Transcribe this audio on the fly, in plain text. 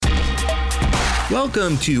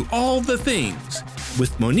Welcome to All the Things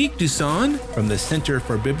with Monique Duson from the Center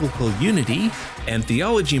for Biblical Unity and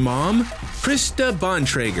Theology Mom, Krista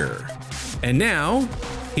Bontrager. And now,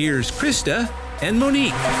 here's Krista and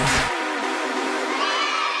Monique.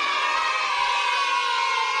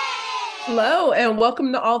 Hello, and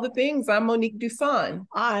welcome to All the Things. I'm Monique Duson.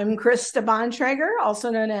 I'm Krista Bontrager, also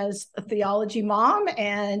known as Theology Mom,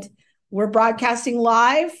 and we're broadcasting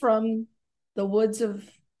live from the woods of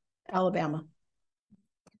Alabama.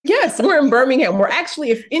 Yes, we're in Birmingham. We're actually,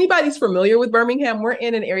 if anybody's familiar with Birmingham, we're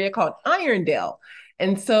in an area called Irondale.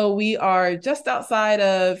 And so we are just outside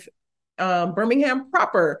of Birmingham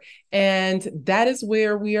proper. And that is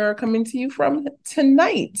where we are coming to you from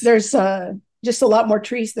tonight. There's just a lot more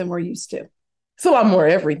trees than we're used to. It's a lot more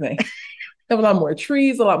everything. A lot more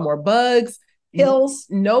trees, a lot more bugs. Hills.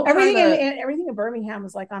 Everything in Birmingham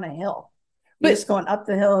is like on a hill. You're just going up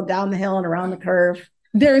the hill, down the hill, and around the curve.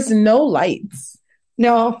 There's no lights.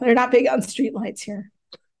 No, they're not big on street lights here.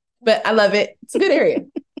 But I love it. It's a good area.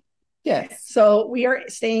 Yes. So we are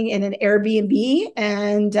staying in an Airbnb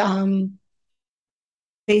and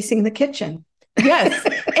facing the kitchen. Yes.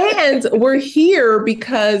 And we're here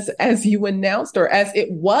because as you announced, or as it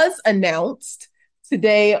was announced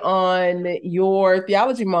today on your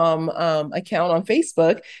Theology Mom account on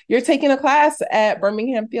Facebook, you're taking a class at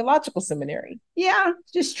Birmingham Theological Seminary. Yeah,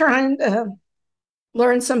 just trying to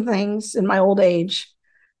learn some things in my old age,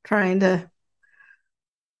 trying to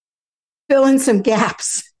fill in some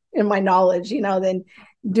gaps in my knowledge, then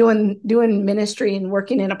doing ministry and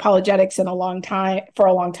working in apologetics for a long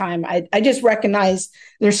time. I just recognize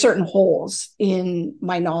there's certain holes in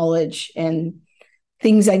my knowledge and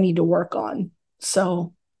things I need to work on.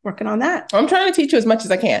 So working on that. I'm trying to teach you as much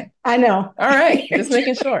as I can. I know. All right. Just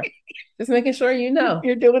making sure. You know.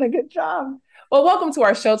 You're doing a good job. Well, welcome to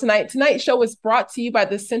our show tonight. Tonight's show is brought to you by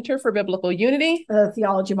the Center for Biblical Unity, the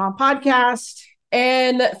Theology Mom podcast,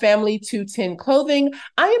 and Family 210 Clothing.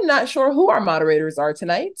 I am not sure who our moderators are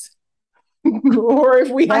tonight, or if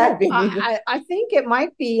we have any. I think it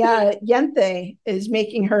might be Yente is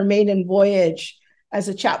making her maiden voyage as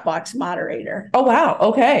a chat box moderator. Oh, wow.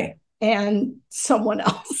 Okay. And someone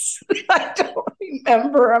else. I don't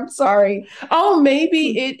remember. I'm sorry. Oh,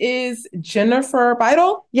 maybe it is Jennifer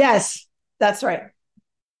Beidel? Yes. That's right.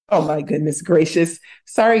 Oh, my goodness gracious.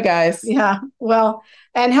 Sorry, guys. Yeah. Well,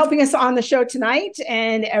 and helping us on the show tonight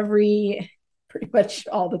and pretty much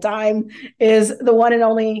all the time is the one and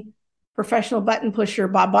only professional button pusher,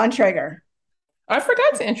 Bob Bontrager. I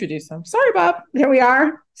forgot to introduce him. Sorry, Bob. There we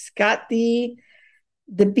are. He's got the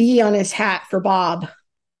B on his hat for Bob.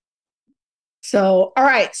 So, all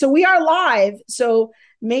right. So we are live. So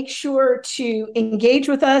make sure to engage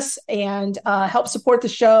with us and help support the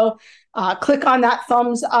show. Click on that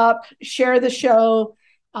thumbs up, share the show.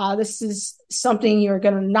 This is something you're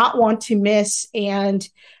going to not want to miss. And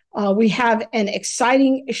we have an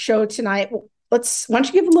exciting show tonight. Why don't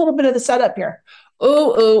you give a little bit of the setup here?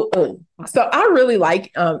 Oh. So I really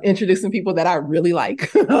like introducing people that I really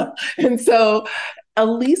like. And so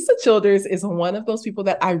Alisa Childers is one of those people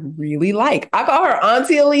that I really like. I call her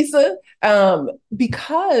Auntie Alisa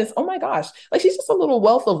because, oh my gosh, like she's just a little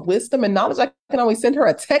wealth of wisdom and knowledge. I can always send her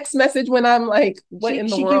a text message when I'm like, what in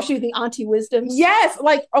the world? She gives you the auntie wisdom. Yes.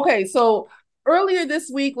 Like, okay. So earlier this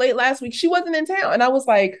week, late last week, she wasn't in town. And I was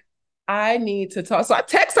like, I need to talk. So I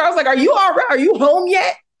text her. I was like, are you all right? Are you home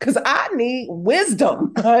yet? Because I need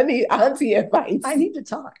wisdom. I need auntie advice. I need to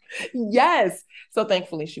talk. Yes. So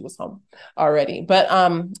thankfully she was home already. But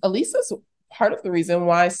Alisa's part of the reason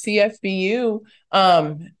why CFBU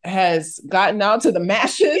has gotten out to the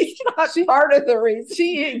masses. She's part of the reason.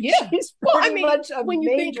 She's much a when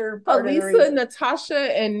you major think part Alisa, of the reason.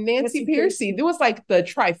 Natasha, and Nancy Piercy, there was like the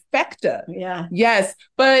trifecta. Yeah. Yes.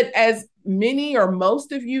 But as many or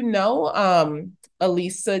most of you know,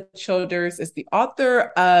 Alisa Childers is the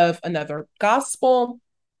author of Another Gospel,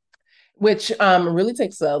 which really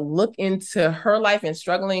takes a look into her life and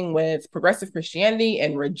struggling with progressive Christianity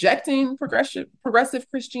and rejecting progressive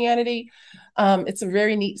Christianity. It's a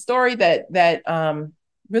very neat story that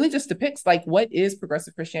really just depicts like what is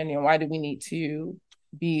progressive Christianity and why do we need to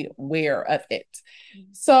be aware of it.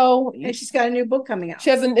 So, and she's got a new book coming out.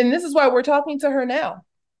 And this is why we're talking to her now,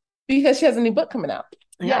 because she has a new book coming out.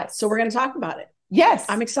 Yeah. So we're going to talk about it. Yes.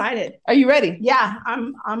 I'm excited. Are you ready? Yeah,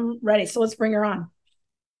 I'm ready. So let's bring her on.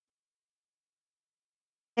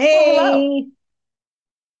 Hey.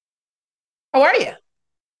 How are you?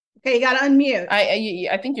 Okay, you got to unmute.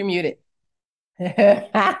 I think you're muted.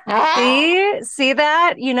 See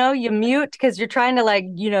that? You mute because you're trying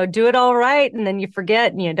to do it all right, and then you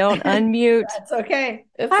forget and you don't unmute. That's okay.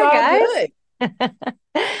 It's all guys. good.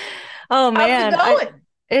 Oh How's it man, going?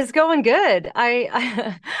 it's going good.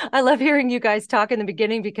 I love hearing you guys talk in the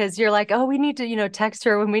beginning because you're like, oh, we need to, text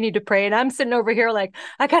her when we need to pray. And I'm sitting over here like,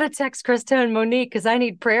 I gotta text Krista and Monique because I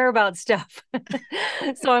need prayer about stuff.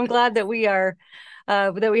 So I'm glad that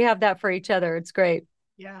that we have that for each other. It's great.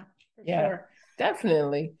 Yeah, for Yeah, sure.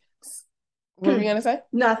 definitely. What were you gonna say?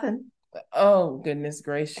 Nothing. Oh, goodness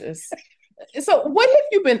gracious. So, what have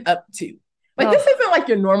you been up to? Like, Oh, this isn't like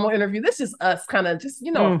your normal interview. This is us kind of just, a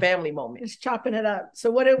mm, family moment. Just chopping it up. So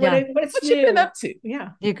yeah. what's What new? you been up to? Yeah.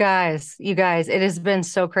 You guys, it has been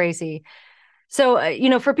so crazy. So,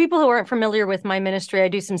 for people who aren't familiar with my ministry, I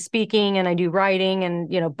do some speaking and I do writing and,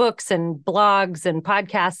 books and blogs and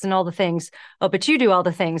podcasts and all the things. Oh, but you do all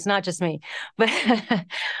the things, not just me. But,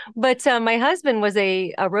 my husband was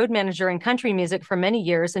a road manager in country music for many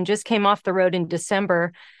years and just came off the road in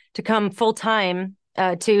December to come full time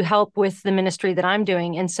to help with the ministry that I'm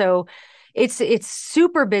doing. And so it's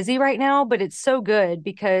super busy right now, but it's so good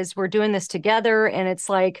because we're doing this together and it's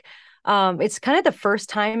like, it's kind of the first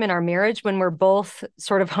time in our marriage when we're both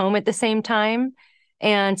sort of home at the same time.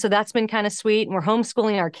 And so that's been kind of sweet. And we're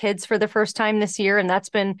homeschooling our kids for the first time this year. And that's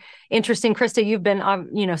been interesting. Krista, you've been,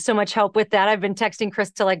 so much help with that. I've been texting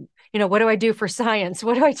Krista, like, what do I do for science?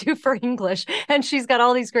 What do I do for English? And she's got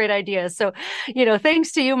all these great ideas. So,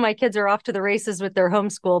 thanks to you, my kids are off to the races with their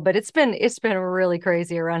homeschool, but it's been really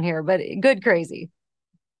crazy around here, but good crazy.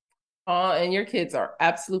 And your kids are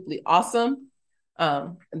absolutely awesome.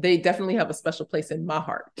 They definitely have a special place in my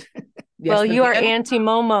heart. Yes, well, you are again. Auntie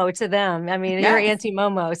Momo to them. I mean, you're Yes. Auntie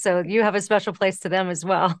Momo, so you have a special place to them as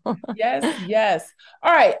well. Yes, yes.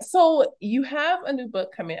 All right. So you have a new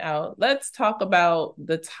book coming out. Let's talk about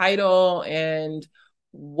the title and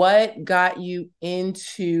what got you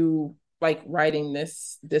into like writing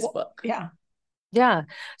this book. Yeah. Yeah.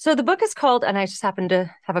 So the book is called, and I just happen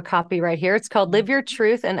to have a copy right here. It's called Live Your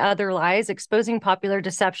Truth and Other Lies, Exposing Popular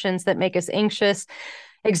Deceptions That Make Us Anxious,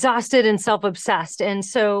 Exhausted, and Self-Obsessed. And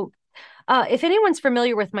so if anyone's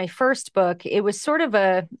familiar with my first book, it was sort of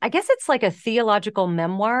I guess it's like a theological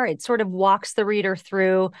memoir. It sort of walks the reader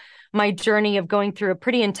through my journey of going through a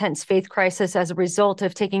pretty intense faith crisis as a result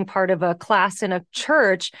of taking part of a class in a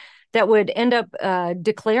church that would end up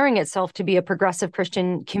declaring itself to be a progressive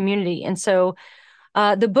Christian community. And so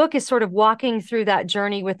the book is sort of walking through that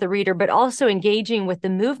journey with the reader, but also engaging with the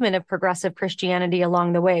movement of progressive Christianity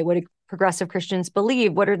along the way. What do progressive Christians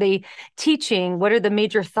believe? What are they teaching? What are the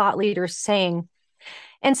major thought leaders saying?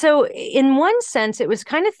 And so, in one sense, it was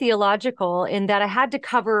kind of theological in that I had to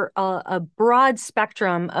cover a broad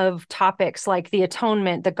spectrum of topics like the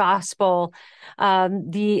atonement, the gospel,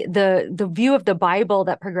 the view of the Bible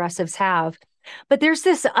that progressives have. But there's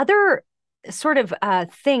this other sort of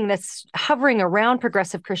thing that's hovering around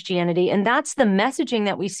progressive Christianity, and that's the messaging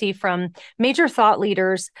that we see from major thought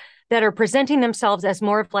leaders that are presenting themselves as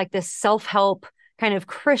more of like this self-help kind of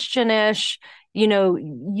Christianish,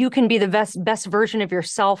 you can be the best version of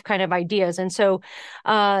yourself kind of ideas. And so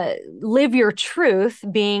live your truth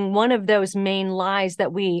being one of those main lies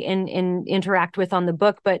that we interact with on the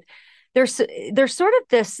book. But there's sort of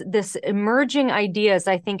this emerging ideas,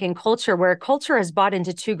 I think, in culture where culture has bought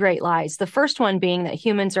into two great lies. The first one being that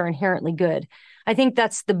humans are inherently good. I think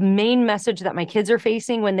that's the main message that my kids are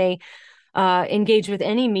facing when they engage with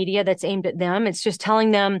any media that's aimed at them. It's just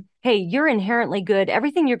telling them, hey, you're inherently good.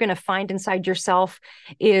 Everything you're going to find inside yourself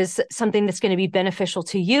is something that's going to be beneficial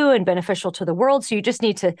to you and beneficial to the world. So you just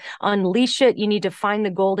need to unleash it. You need to find the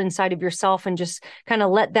gold inside of yourself and just kind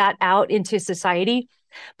of let that out into society.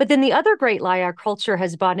 But then the other great lie our culture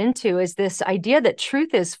has bought into is this idea that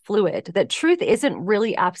truth is fluid, that truth isn't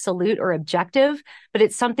really absolute or objective, but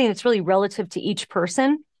it's something that's really relative to each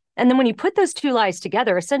person. And then when you put those two lies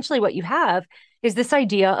together, essentially what you have is this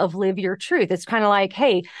idea of live your truth. It's kind of like,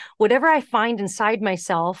 hey, whatever I find inside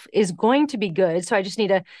myself is going to be good. So I just need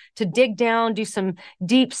to dig down, do some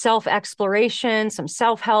deep self-exploration, some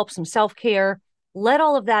self-help, some self-care, let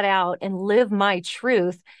all of that out and live my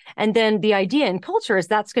truth. And then the idea in culture is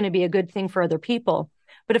that's going to be a good thing for other people.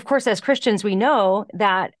 But of course, as Christians, we know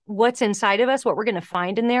that what's inside of us, what we're going to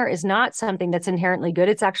find in there is not something that's inherently good.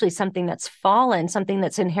 It's actually something that's fallen, something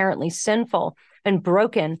that's inherently sinful and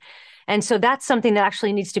broken. And so that's something that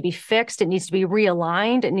actually needs to be fixed. It needs to be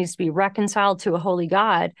realigned. It needs to be reconciled to a holy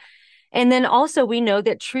God. And then also we know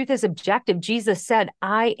that truth is objective. Jesus said,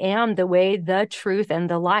 I am the way, the truth, and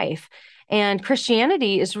the life. And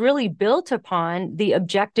Christianity is really built upon the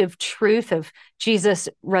objective truth of Jesus'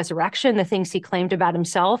 resurrection, the things he claimed about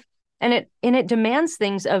himself, and it demands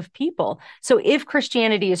things of people. So if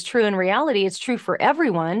Christianity is true in reality, it's true for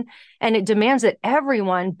everyone, and it demands that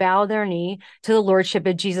everyone bow their knee to the lordship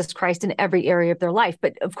of Jesus Christ in every area of their life.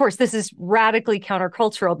 But of course, this is radically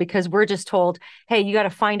countercultural, because we're just told, hey, you got to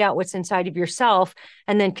find out what's inside of yourself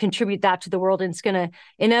and then contribute that to the world, and it's going to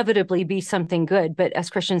inevitably be something good. But as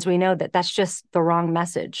Christians, we know that that's just the wrong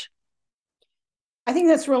message. I think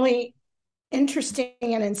that's really interesting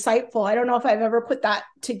and insightful. I don't know if I've ever put that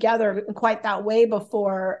together in quite that way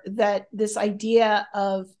before, that this idea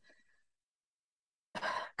of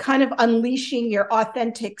kind of unleashing your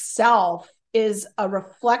authentic self is a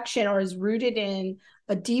reflection, or is rooted in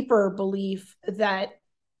a deeper belief that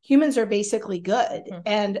humans are basically good,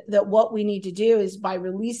 and that what we need to do is, by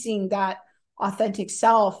releasing that authentic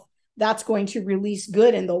self, that's going to release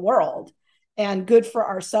good in the world and good for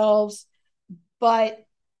ourselves. But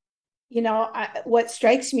what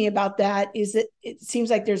strikes me about that is that it seems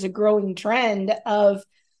like there's a growing trend of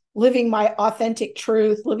living my authentic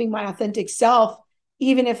truth, living my authentic self,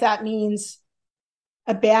 even if that means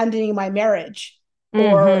abandoning my marriage,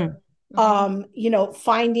 or,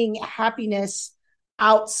 finding happiness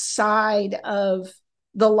outside of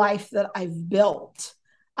the life that I've built.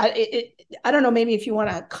 I don't know, maybe if you want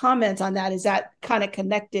to comment on that, is that kind of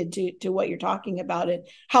connected to what you're talking about and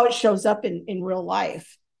how it shows up in real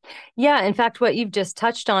life? Yeah. In fact, what you've just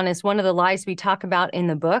touched on is one of the lies we talk about in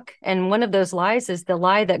the book. And one of those lies is the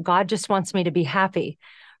lie that God just wants me to be happy,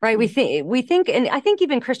 right? We think, and I think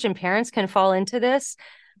even Christian parents can fall into this.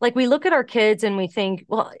 Like, we look at our kids and we think,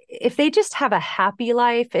 well, if they just have a happy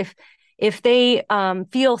life, if they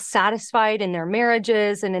feel satisfied in their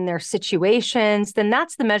marriages and in their situations, then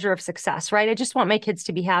that's the measure of success, right? I just want my kids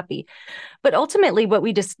to be happy. But ultimately, what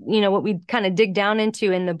we kind of dig down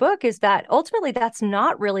into in the book is that ultimately that's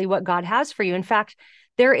not really what God has for you. In fact,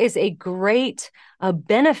 there is a great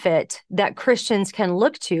benefit that Christians can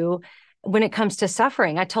look to when it comes to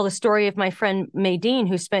suffering. I tell the story of my friend Maydeen,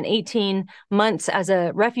 who spent 18 months as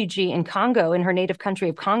a refugee in Congo, in her native country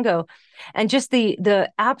of Congo, and just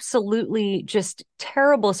the absolutely just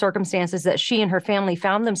terrible circumstances that she and her family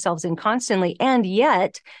found themselves in constantly. And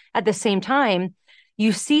yet, at the same time,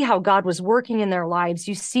 you see how God was working in their lives.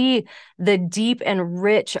 You see the deep and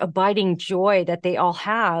rich, abiding joy that they all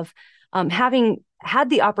have, having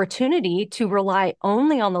had the opportunity to rely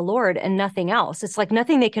only on the Lord and nothing else. It's like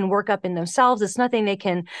nothing they can work up in themselves. It's nothing they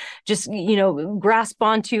can just, grasp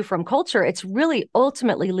onto from culture. It's really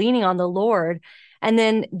ultimately leaning on the Lord. And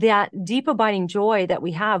then that deep abiding joy that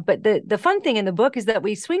we have. But the fun thing in the book is that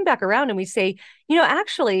we swing back around and we say,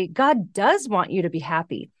 actually, God does want you to be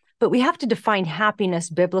happy, but we have to define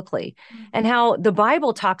happiness biblically. And how the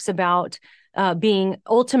Bible talks about being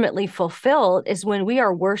ultimately fulfilled is when we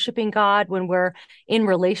are worshiping God, when we're in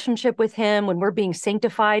relationship with Him, when we're being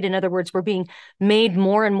sanctified. In other words, we're being made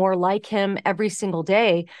more and more like Him every single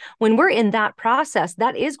day. When we're in that process,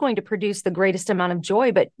 that is going to produce the greatest amount of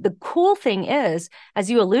joy. But the cool thing is,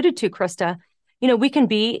 as you alluded to, Krista, we can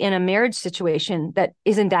be in a marriage situation that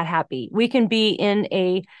isn't that happy. We can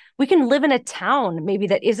live in a town maybe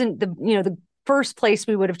that isn't the first place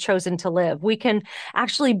we would have chosen to live. We can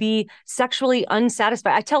actually be sexually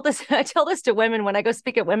unsatisfied. I tell this to women when I go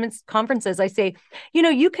speak at women's conferences. I say,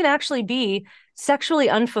 you can actually be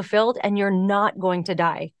sexually unfulfilled and you're not going to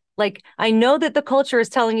die. Like, I know that the culture is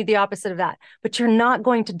telling you the opposite of that, but you're not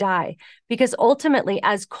going to die, because ultimately,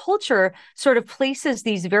 as culture sort of places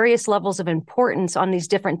these various levels of importance on these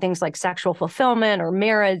different things like sexual fulfillment or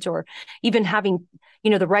marriage, or even having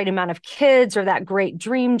the right amount of kids, or that great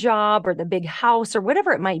dream job, or the big house, or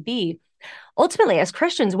whatever it might be. Ultimately, as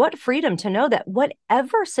Christians, what freedom to know that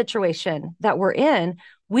whatever situation that we're in,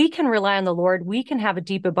 we can rely on the Lord. We can have a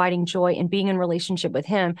deep abiding joy in being in relationship with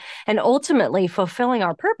Him, and ultimately fulfilling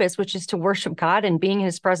our purpose, which is to worship God and being in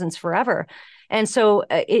His presence forever. And so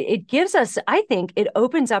it gives us, I think, it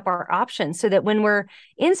opens up our options so that when we're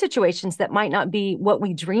in situations that might not be what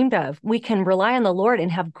we dreamed of, we can rely on the Lord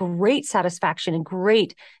and have great satisfaction and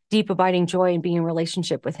great deep abiding joy in being in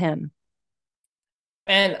relationship with Him.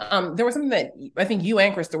 And there was something that I think you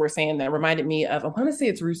and Krista were saying that reminded me of, I want to say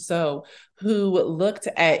it's Rousseau, who looked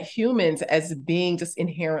at humans as being just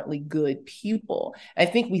inherently good people. I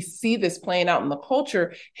think we see this playing out in the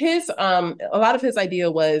culture. A lot of his idea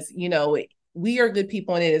was, we are good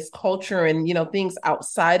people, and it is culture and, things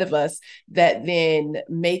outside of us that then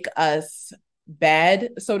make us bad,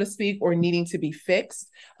 so to speak, or needing to be fixed.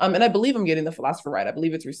 And I believe I'm getting the philosopher right. I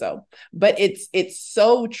believe it's Rousseau. But it's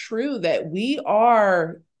so true that we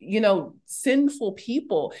are, sinful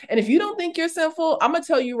people. And if you don't think you're sinful, I'm gonna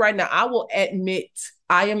tell you right now, I will admit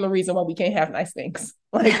I am the reason why we can't have nice things.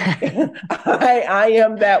 Like I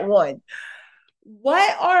am that one.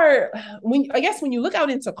 When you look out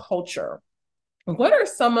into culture, what are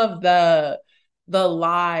some of the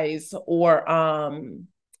lies or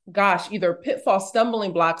either pitfall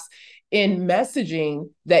stumbling blocks in messaging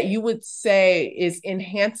that you would say is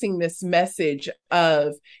enhancing this message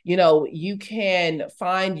of, you can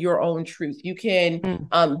find your own truth, you can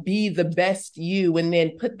be the best you, and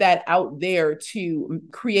then put that out there to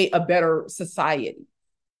create a better society?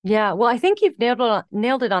 Yeah, well, I think you've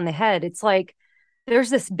nailed it on the head. It's like there's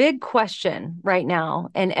this big question right now,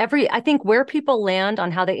 and I think where people land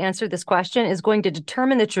on how they answer this question is going to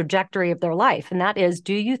determine the trajectory of their life. And that is,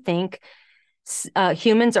 do you think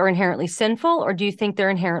humans are inherently sinful, or do you think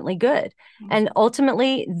they're inherently good? And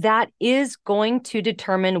ultimately, that is going to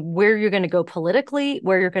determine where you're going to go politically,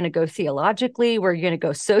 where you're going to go theologically, where you're going to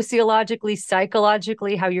go sociologically,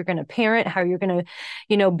 psychologically, how you're going to parent, how you're going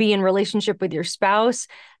to, be in relationship with your spouse.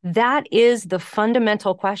 That is the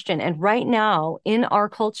fundamental question. And right now in our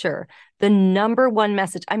culture, the number one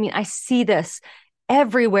message, I see this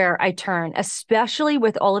everywhere I turn, especially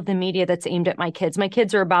with all of the media that's aimed at my kids. My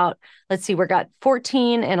kids are about, we got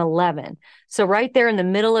 14 and 11. So right there in the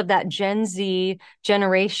middle of that Gen Z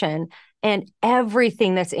generation, and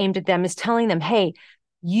everything that's aimed at them is telling them, hey,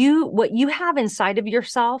 what you have inside of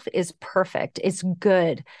yourself is perfect. It's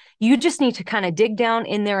good. You just need to kind of dig down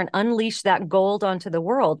in there and unleash that gold onto the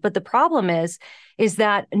world. But the problem is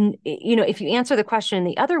that, if you answer the question in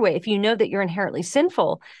the other way, if you know that you're inherently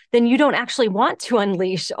sinful, then you don't actually want to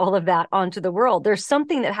unleash all of that onto the world. There's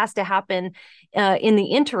something that has to happen in the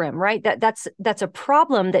interim, right? That's a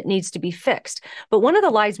problem that needs to be fixed. But one of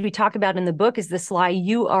the lies we talk about in the book is this lie,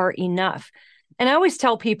 you are enough. And I always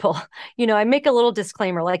tell people, I make a little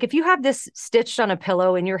disclaimer, like if you have this stitched on a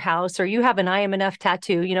pillow in your house, or you have an I am enough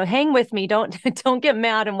tattoo, hang with me, don't get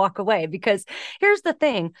mad and walk away. Because here's the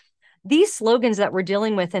thing, these slogans that we're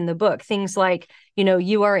dealing with in the book, things like,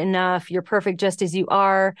 you are enough, you're perfect just as you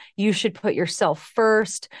are, you should put yourself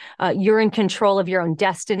first, you're in control of your own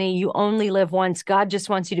destiny, you only live once, God just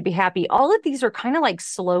wants you to be happy. All of these are kind of like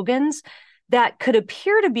slogans that could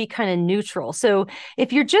appear to be kind of neutral. So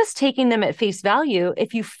if you're just taking them at face value,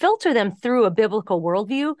 if you filter them through a biblical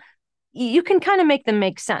worldview, you can kind of make them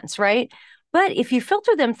make sense, right? But if you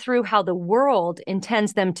filter them through how the world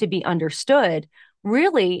intends them to be understood,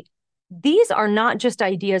 really, these are not just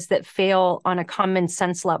ideas that fail on a common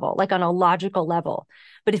sense level, like on a logical level.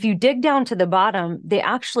 But if you dig down to the bottom, they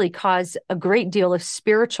actually cause a great deal of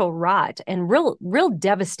spiritual rot and real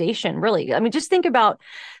devastation, really. Just think about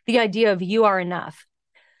the idea of you are enough.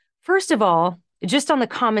 First of all, just on the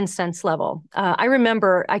common sense level, I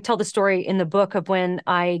remember I tell the story in the book of when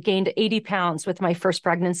I gained 80 pounds with my first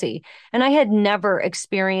pregnancy, and I had never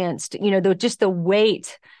experienced, just the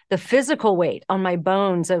weight, the physical weight on my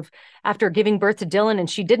bones of after giving birth to Dylan, and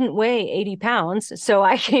she didn't weigh 80 pounds. So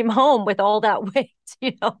I came home with all that weight,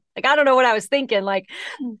 I don't know what I was thinking, like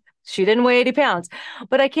she didn't weigh 80 pounds,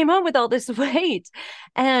 but I came home with all this weight.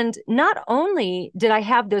 And not only did I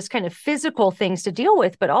have those kind of physical things to deal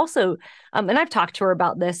with, but also, and I've talked to her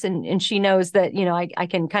about this, and she knows that, I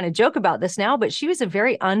can kind of joke about this now, but she was a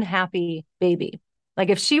very unhappy baby. Like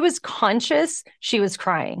if she was conscious, she was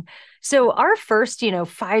crying. So our first,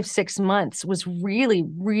 5-6 months was really,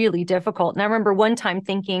 really difficult. And I remember one time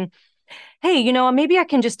thinking, hey, maybe I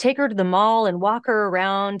can just take her to the mall and walk her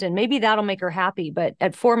around, and maybe that'll make her happy. But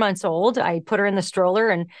at 4 months old, I put her in the stroller,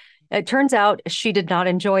 and it turns out she did not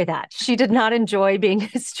enjoy that. She did not enjoy being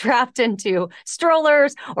strapped into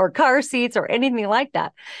strollers or car seats or anything like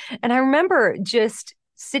that. And I remember just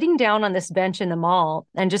sitting down on this bench in the mall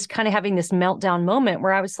and just kind of having this meltdown moment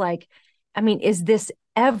where I was like, is this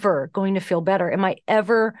ever going to feel better? Am I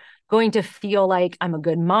ever going to feel like I'm a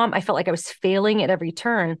good mom? I felt like I was failing at every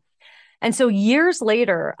turn. And so years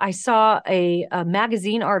later, I saw a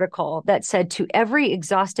magazine article that said, to every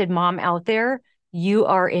exhausted mom out there, you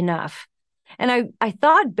are enough. And I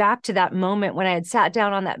thought back to that moment when I had sat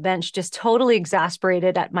down on that bench, just totally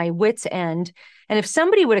exasperated at my wit's end. And if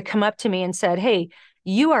somebody would have come up to me and said, hey,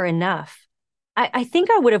 you are enough, I think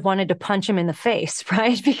I would have wanted to punch him in the face,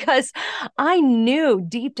 right? Because I knew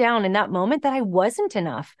deep down in that moment that I wasn't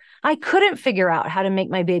enough. I couldn't figure out how to make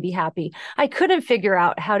my baby happy. I couldn't figure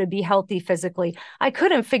out how to be healthy physically. I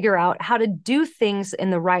couldn't figure out how to do things in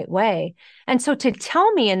the right way. And so to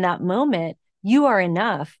tell me in that moment, you are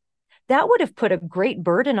enough, that would have put a great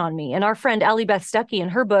burden on me. And our friend Allie Beth Stuckey, in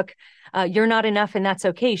her book, You're Not Enough and That's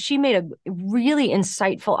Okay, she made a really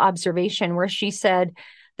insightful observation where she said,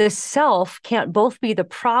 the self can't both be the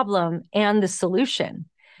problem and the solution.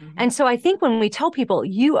 Mm-hmm. And so I think when we tell people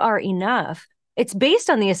you are enough, it's based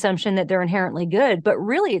on the assumption that they're inherently good, but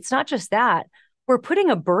really it's not just that. We're putting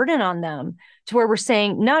a burden on them to where we're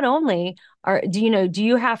saying, not only do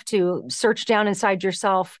you have to search down inside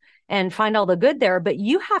yourself and find all the good there, but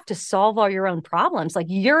you have to solve all your own problems. Like,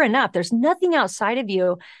 you're enough. There's nothing outside of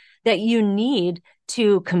you that you need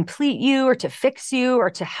to complete you or to fix you or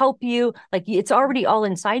to help you. Like, it's already all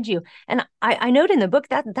inside you. And I note in the book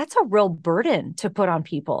that that's a real burden to put on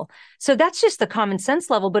people. So that's just the common sense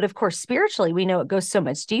level. But of course, spiritually, we know it goes so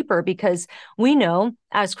much deeper, because we know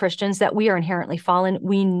as Christians that we are inherently fallen.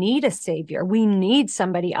 We need a savior. We need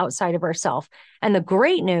somebody outside of ourselves. And the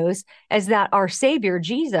great news is that our savior,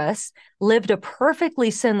 Jesus, lived a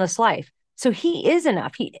perfectly sinless life. So he is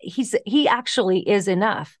enough. He actually is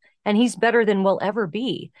enough. And he's better than we'll ever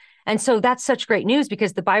be. And so that's such great news,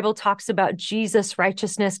 because the Bible talks about Jesus'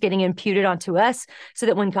 righteousness getting imputed onto us, so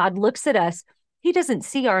that when God looks at us, he doesn't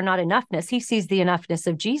see our not enoughness. He sees the enoughness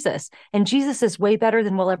of Jesus. And Jesus is way better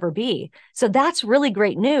than we'll ever be. So that's really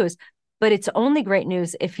great news. But it's only great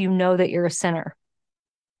news if you know that you're a sinner.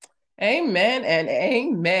 Amen and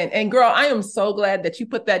amen. And girl, I am so glad that you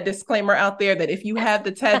put that disclaimer out there that if you have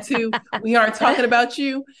the tattoo, we aren't talking about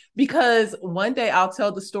you, because one day I'll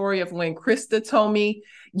tell the story of when Krista told me,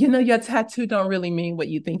 your tattoo don't really mean what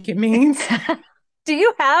you think it means. Do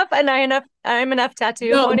you have an I'm enough tattoo?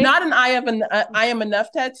 No, Moni? Not an I am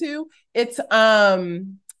enough tattoo. It's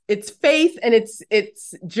faith, and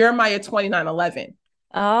it's Jeremiah 29:11.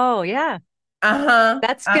 Oh, yeah.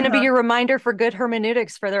 That's going to be your reminder for good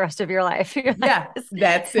hermeneutics for the rest of your life. Yeah,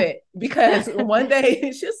 that's it. Because one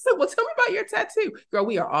day she said, well, tell me about your tattoo. Girl,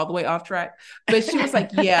 we are all the way off track. But she was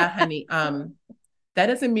like, yeah, honey, that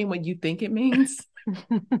doesn't mean what you think it means.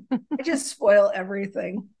 I just spoil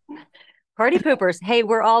everything. Party poopers. Hey,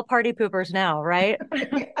 we're all party poopers now, right?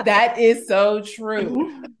 That is so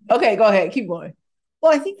true. Okay, go ahead. Keep going.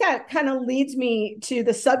 Well, I think that kind of leads me to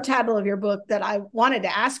the subtitle of your book that I wanted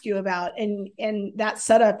to ask you about. And that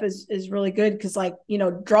setup is really good, because,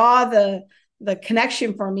 draw the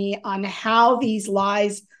connection for me on how these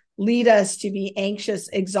lies lead us to be anxious,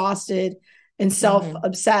 exhausted, and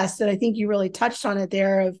self-obsessed. And I think you really touched on it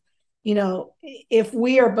there of, if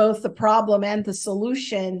we are both the problem and the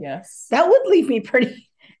solution, yes, that would leave me pretty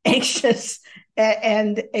anxious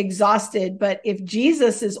and exhausted. But if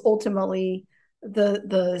Jesus is ultimately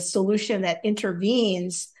the solution that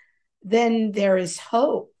intervenes, then there is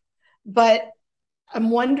hope. But I'm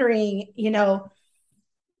wondering,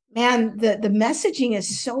 man, the messaging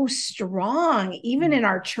is so strong, even in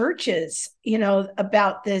our churches,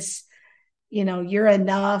 about this, you're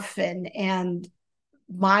enough and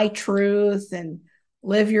my truth and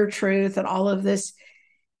live your truth and all of this.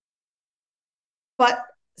 But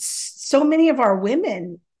so many of our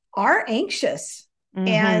women are anxious,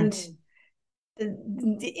 and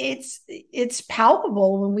it's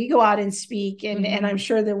palpable when we go out and speak, and I'm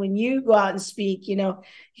sure that when you go out and speak,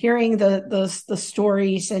 hearing the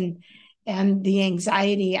stories and the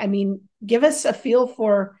anxiety. I mean, give us a feel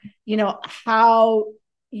for how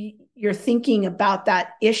you're thinking about that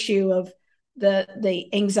issue of the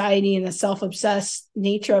anxiety and the self-obsessed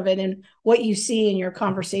nature of it, and what you see in your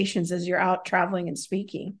conversations as you're out traveling and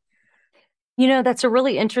speaking. That's a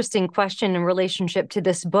really interesting question in relationship to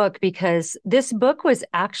this book, because this book was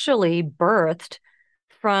actually birthed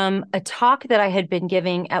from a talk that I had been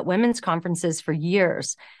giving at women's conferences for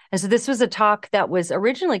years. And so this was a talk that was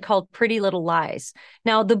originally called Pretty Little Lies.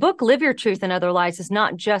 Now, the book Live Your Truth and Other Lies is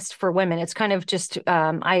not just for women. It's kind of just,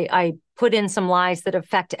 I put in some lies that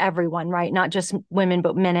affect everyone, right? Not just women,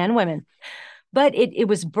 but men and women. But it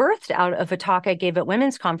was birthed out of a talk I gave at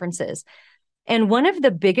women's conferences. And one of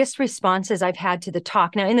the biggest responses I've had to the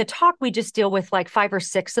talk, now in the talk, we just deal with like 5 or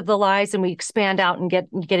 6 of the lies, and we expand out and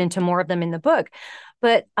get into more of them in the book.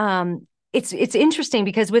 But it's interesting,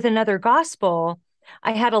 because with Another Gospel,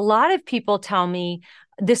 I had a lot of people tell me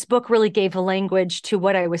this book really gave a language to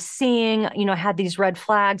what I was seeing. I had these red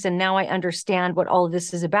flags, and now I understand what all of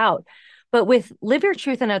this is about. But with Live Your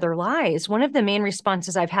Truth and Other Lies, one of the main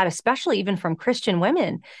responses I've had, especially even from Christian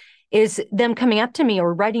women, is them coming up to me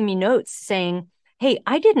or writing me notes saying, hey,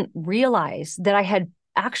 I didn't realize that I had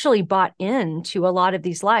actually bought into a lot of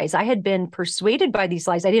these lies. I had been persuaded by these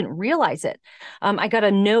lies. I didn't realize it. I got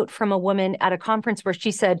a note from a woman at a conference where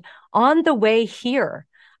she said, on the way here,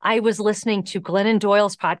 I was listening to Glennon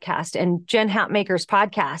Doyle's podcast and Jen Hatmaker's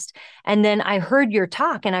podcast. And then I heard your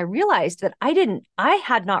talk and I realized that I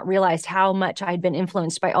had not realized how much I'd been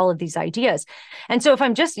influenced by all of these ideas. And so if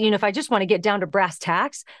I just want to get down to brass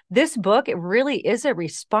tacks, this book, it really is a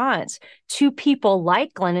response to people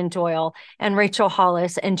like Glennon Doyle and Rachel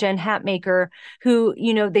Hollis and Jen Hatmaker, who,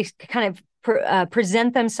 they kind of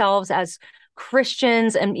present themselves as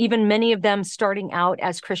Christians, and even many of them starting out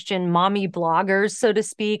as Christian mommy bloggers, so to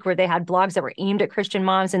speak, where they had blogs that were aimed at Christian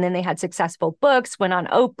moms, and then they had successful books, went on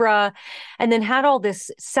Oprah, and then had all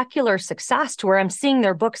this secular success to where I'm seeing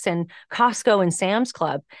their books in Costco and Sam's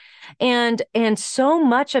Club. And so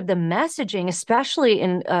much of the messaging, especially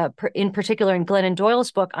in particular in Glennon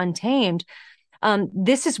Doyle's book, Untamed,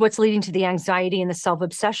 this is what's leading to the anxiety and the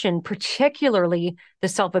self-obsession, particularly the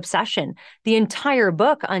self-obsession. The entire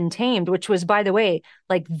book, Untamed, which was, by the way,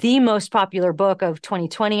 like the most popular book of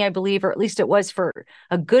 2020, I believe, or at least it was for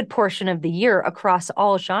a good portion of the year across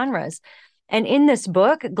all genres. And in this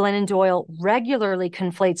book, Glennon Doyle regularly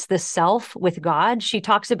conflates the self with God. She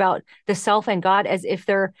talks about the self and God as if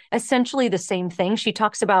they're essentially the same thing. She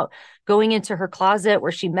talks about going into her closet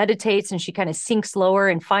where she meditates and she kind of sinks lower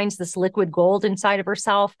and finds this liquid gold inside of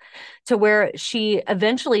herself, to where she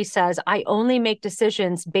eventually says, I only make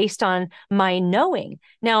decisions based on my knowing.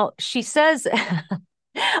 Now, she says...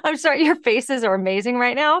 I'm sorry, your faces are amazing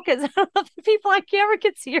right now, because the people on camera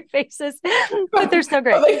can see your faces, but they're so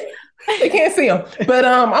great. They can't see them, but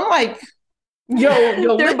I'm like,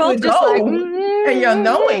 yo, they're both just like, and you're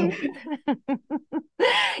knowing.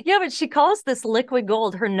 Yeah, but she calls this liquid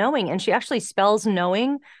gold her knowing, and she actually spells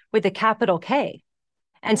knowing with a capital K.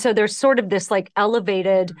 And so there's sort of this like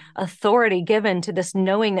elevated authority given to this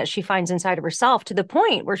knowing that she finds inside of herself, to the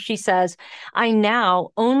point where she says, I now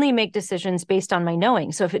only make decisions based on my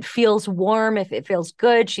knowing. So if it feels warm, if it feels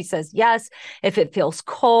good, she says yes. If it feels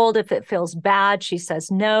cold, if it feels bad, she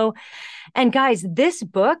says no. And guys, this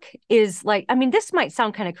book is like, I mean, this might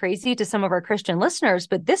sound kind of crazy to some of our Christian listeners,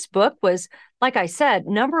 but this book was, like I said,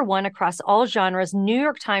 #1 across all genres, New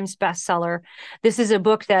York Times bestseller. This is a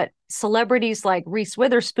book that celebrities like Reese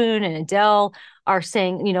Witherspoon and Adele are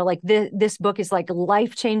saying, this book is like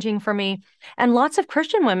life-changing for me. And lots of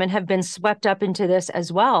Christian women have been swept up into this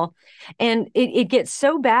as well. And it gets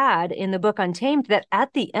so bad in the book Untamed that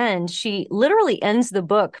at the end, she literally ends the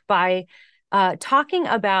book by talking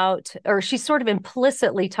about, or she's sort of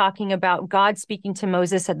implicitly talking about God speaking to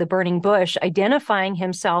Moses at the burning bush, identifying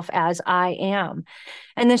himself as I am.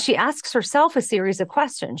 And then she asks herself a series of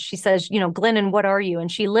questions. She says, Glennon, what are you?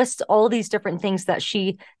 And she lists all these different things that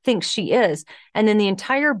she thinks she is. And then the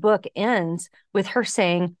entire book ends with her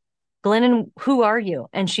saying, Glennon, who are you?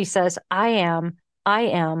 And she says, I am, I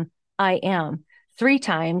am, I am, 3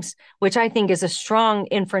 times, which I think is a strong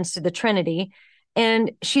inference to the Trinity.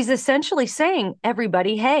 And she's essentially saying,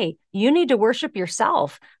 everybody, hey, you need to worship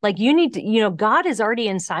yourself. Like you need to, God is already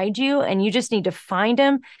inside you and you just need to find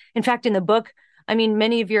him. In fact, in the book, I mean,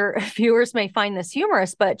 many of your viewers may find this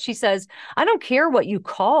humorous, but she says, I don't care what you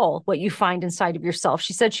call what you find inside of yourself.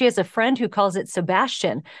 She said she has a friend who calls it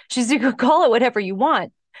Sebastian. She said, you could call it whatever you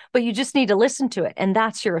want, but you just need to listen to it. And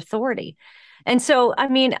that's your authority. And so, I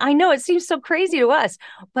mean, I know it seems so crazy to us,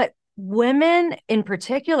 but women in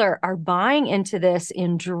particular are buying into this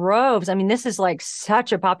in droves. I mean, this is like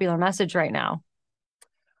such a popular message right now.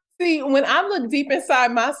 See, when I look deep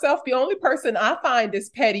inside myself, the only person I find is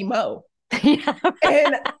Patty Mo. Yeah.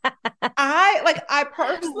 And I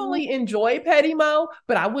personally enjoy Patty Mo,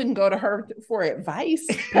 but I wouldn't go to her for advice.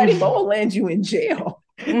 Patty Mo will land you in jail.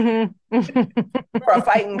 Or a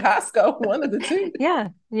fight in Costco, one of the two. Yeah.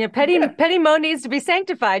 Patty Mo needs to be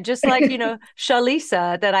sanctified, just like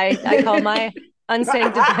Shalisa, that I call my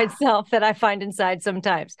unsanctified self that I find inside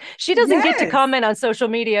sometimes. She doesn't get to comment on social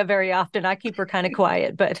media very often. I keep her kind of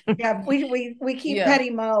quiet, but yeah, we keep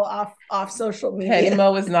Patty Mo off social media. Patty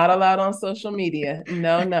Mo is not allowed on social media.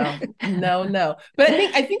 No. But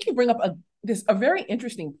I think you bring up a very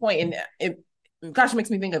interesting point, and it makes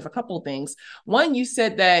me think of a couple of things. One, you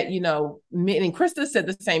said that, and Krista said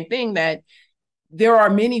the same thing, that there are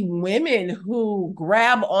many women who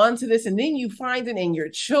grab onto this, and then you find it in your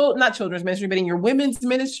not children's ministry, but in your women's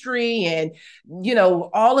ministry. And,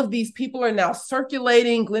 all of these people are now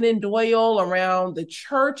circulating Glennon Doyle around the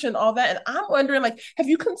church and all that. And I'm wondering, have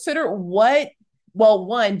you considered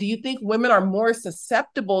one, do you think women are more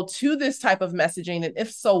susceptible to this type of messaging? And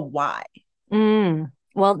if so, why?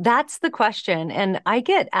 Well, that's the question. And I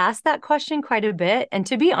get asked that question quite a bit. And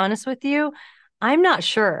to be honest with you, I'm not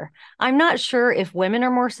sure. I'm not sure if women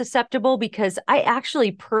are more susceptible, because I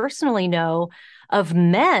actually personally know of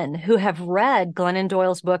men who have read Glennon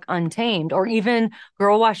Doyle's book Untamed, or even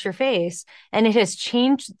Girl Wash Your Face, and it has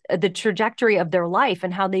changed the trajectory of their life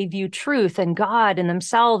and how they view truth and God and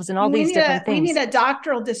themselves and all these different things. We need a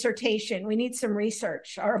doctoral dissertation. We need some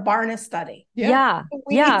research or a Barna study. Yeah.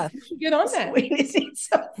 We should get on that.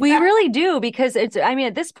 We really do, because at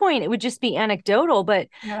this point, it would just be anecdotal, but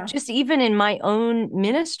just even in my own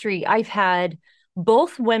ministry, I've had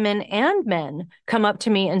both women and men come up to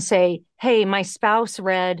me and say, hey, my spouse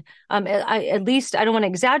read, at least, I don't want to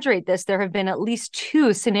exaggerate this, there have been at least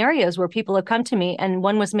 2 scenarios where people have come to me, and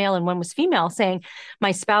one was male and one was female, saying,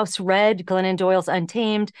 my spouse read Glennon Doyle's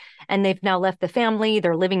Untamed, and they've now left the family,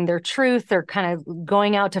 they're living their truth, they're kind of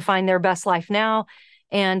going out to find their best life now,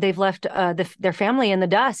 and they've left their family in the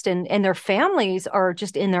dust, and their families are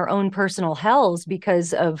just in their own personal hells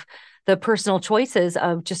because of the personal choices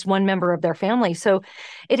of just one member of their family. So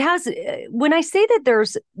it has, when I say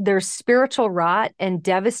that there's spiritual rot and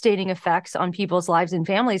devastating effects on people's lives and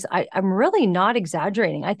families, I'm really not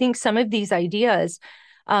exaggerating. I think some of these ideas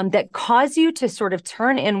that cause you to sort of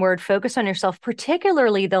turn inward, focus on yourself,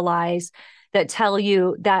 particularly the lies that tell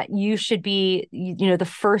you that you should be, the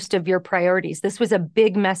first of your priorities. This was a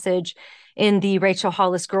big message in the Rachel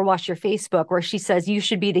Hollis Girl Wash Your Face book, where she says you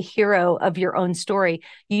should be the hero of your own story.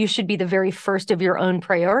 You should be the very first of your own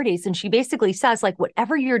priorities. And she basically says, like,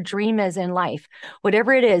 whatever your dream is in life,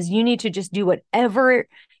 whatever it is, you need to just do whatever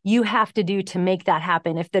you have to do to make that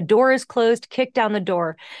happen. If the door is closed, kick down the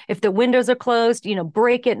door. If the windows are closed,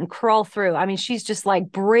 break it and crawl through. I mean, she's just like,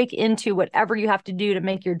 break into whatever you have to do to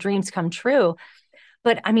make your dreams come true.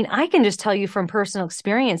 But I mean, I can just tell you from personal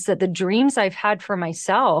experience that the dreams I've had for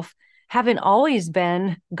myself haven't always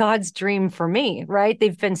been God's dream for me, right?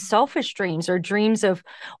 They've been selfish dreams, or dreams of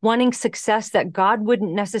wanting success that God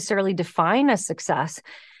wouldn't necessarily define as success.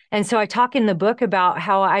 And so I talk in the book about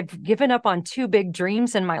how I've given up on 2 big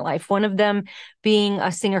dreams in my life. One of them being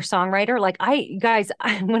a singer-songwriter. Like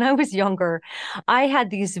when I was younger, I had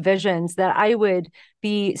these visions that I would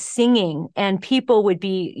be singing and people would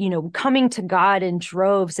be, coming to God in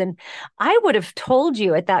droves. And I would have told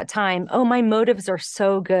you at that time, oh, my motives are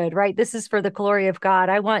so good, right? This is for the glory of God.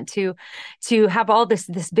 I want to have all this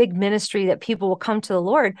big ministry that people will come to the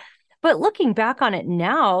Lord. But looking back on it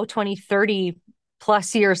now, 20, 30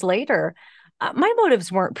 plus years later, my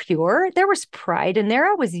motives weren't pure. There was pride in there.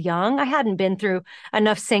 I was young. I hadn't been through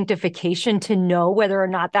enough sanctification to know whether or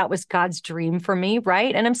not that was God's dream for me,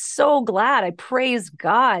 right? And I'm so glad. I praise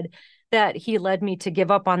God that he led me to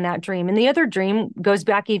give up on that dream. And the other dream goes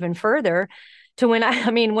back even further to when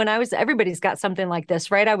I was, everybody's got something like this,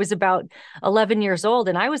 right? I was about 11 years old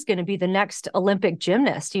and I was going to be the next Olympic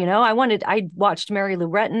gymnast. I watched Mary Lou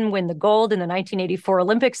Retton win the gold in the 1984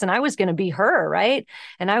 Olympics, and I was going to be her, right?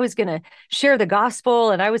 And I was going to share the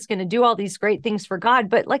gospel and I was going to do all these great things for God,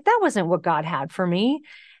 but like, that wasn't what God had for me.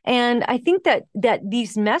 And I think that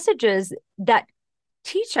these messages that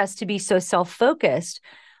teach us to be so self-focused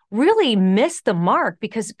really miss the mark,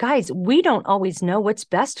 because guys, we don't always know what's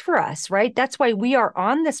best for us, right? That's why we are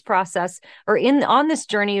on this process, or on this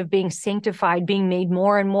journey of being sanctified, being made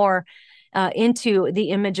more and more into the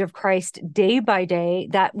image of Christ day by day,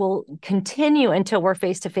 that will continue until we're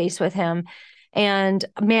face to face with him. And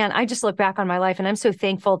man, I just look back on my life and I'm so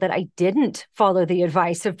thankful that I didn't follow the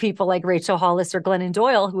advice of people like Rachel Hollis or Glennon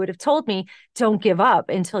Doyle, who would have told me, don't give up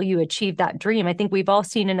until you achieve that dream. I think we've all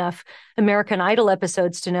seen enough American Idol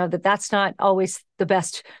episodes to know that that's not always the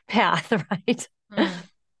best path, right?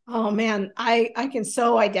 Oh man, I can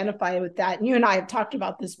so identify with that. And you and I have talked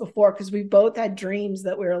about this before, because we both had dreams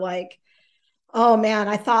that we were like, oh man,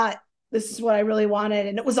 I thought this is what I really wanted.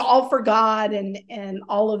 And it was all for God and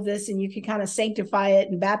all of this, and you can kind of sanctify it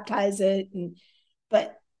and baptize it.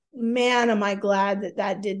 But man, am I glad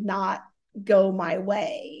that did not go my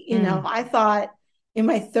way. I thought in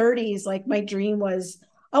my 30s, like my dream was,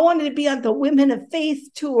 I wanted to be on the Women of Faith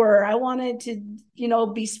tour. I wanted to,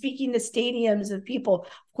 be speaking to stadiums of people.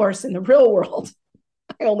 Of course, in the real world,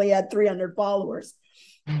 I only had 300 followers.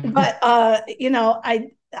 But, I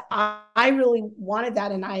really wanted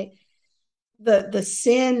that. And the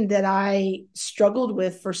sin that I struggled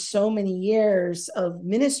with for so many years of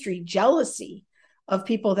ministry, jealousy of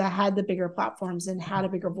people that had the bigger platforms and had a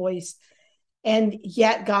bigger voice. And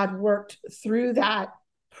yet God worked through that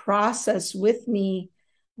process with me,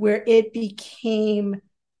 where it became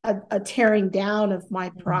a tearing down of my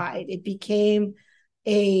pride. It became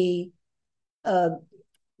a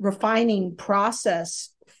refining process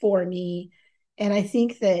for me. And I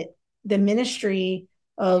think that the ministry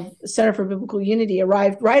of Center for Biblical Unity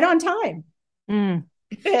arrived right on time. And,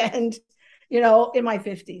 in my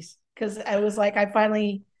 50s, because I was like, I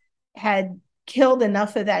finally had killed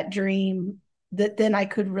enough of that dream that then I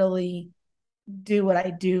could really do what I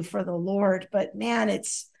do for the Lord. But man,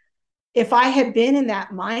 if I had been in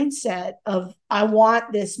that mindset of I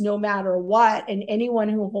want this no matter what, and anyone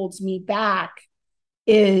who holds me back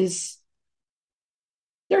they're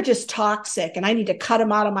just toxic and I need to cut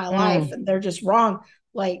them out of my life and they're just wrong.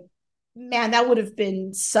 Like, man, that would have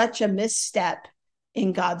been such a misstep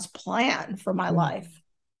in God's plan for my life.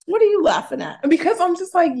 What are you laughing at? Because I'm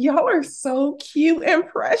just like, y'all are so cute and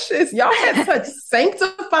precious. Y'all had such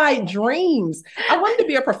sanctified dreams. I wanted to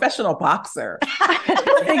be a professional boxer.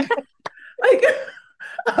 like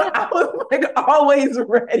I was like always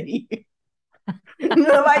ready.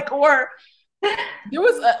 Like, or there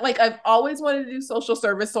was like, I've always wanted to do social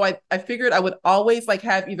service. So I figured I would always like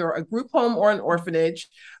have either a group home or an orphanage.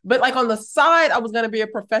 But like on the side, I was going to be a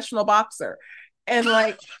professional boxer. And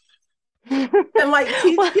like, teach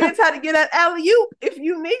kids how to get at alley-oop if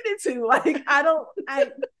you needed to. Like,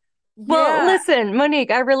 Well, listen,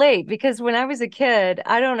 Monique, I relate because when I was a kid,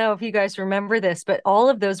 I don't know if you guys remember this, but all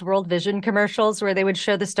of those World Vision commercials where they would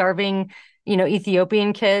show the starving,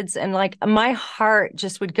 Ethiopian kids, and like my heart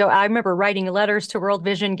just would go. I remember writing letters to World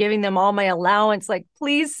Vision, giving them all my allowance, like,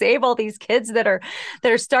 please save all these kids that are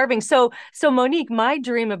starving. So Monique, my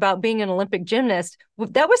dream about being an Olympic gymnast,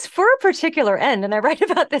 that was for a particular end. And I write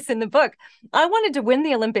about this in the book. I wanted to win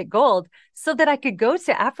the Olympic gold so that I could go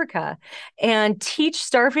to Africa and teach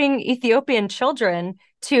starving Ethiopian children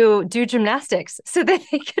to do gymnastics so that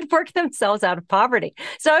they could work themselves out of poverty.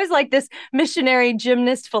 So I was like this missionary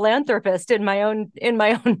gymnast philanthropist in my own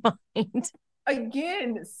mind.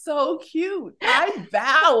 Again, so cute. I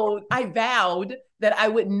vowed that I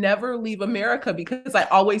would never leave America because I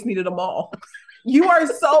always needed them all. You are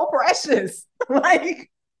so precious.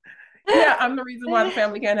 Like, yeah, I'm the reason why the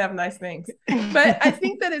family can't have nice things. But I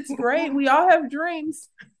think that it's great. We all have dreams,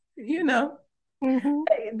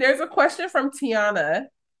 Mm-hmm. There's a question from Tiana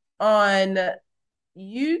on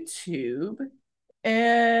YouTube,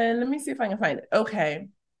 and let me see if I can find it. Okay.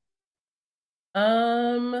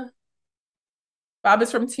 Bob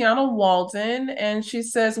is from Tiana Walden, and she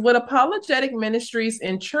says, would apologetic ministries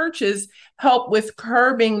in churches help with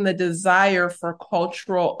curbing the desire for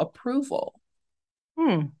cultural approval?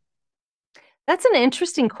 That's an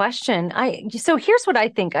interesting question. So here's what I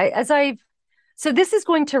think. So this is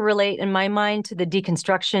going to relate in my mind to the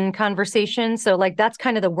deconstruction conversation. So like, that's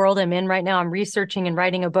kind of the world I'm in right now. I'm researching and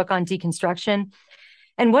writing a book on deconstruction.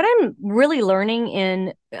 And what I'm really learning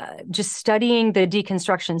in just studying the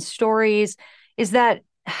deconstruction stories is that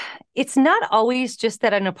it's not always just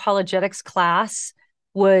that an apologetics class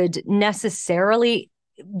would necessarily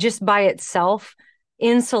just by itself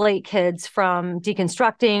insulate kids from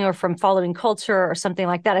deconstructing or from following culture or something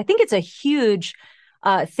like that. I think it's a huge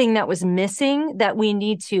thing that was missing that we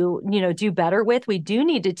need to, do better with. We do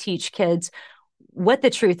need to teach kids what the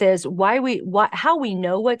truth is, how we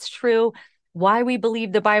know what's true, why we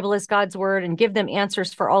believe the Bible is God's word, and give them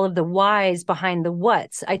answers for all of the whys behind the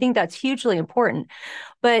whats. I think that's hugely important.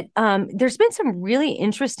 But there's been some really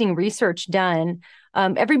interesting research done.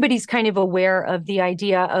 Everybody's kind of aware of the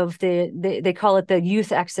idea of they call it the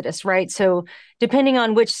youth exodus, right? So depending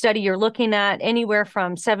on which study you're looking at, anywhere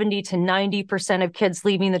from 70 to 90% of kids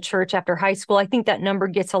leaving the church after high school. I think that number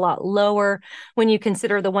gets a lot lower when you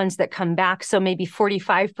consider the ones that come back. So maybe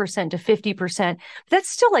 45% to 50%. That's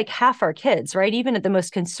still like half our kids, right? Even at the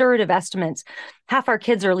most conservative estimates, half our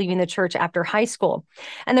kids are leaving the church after high school.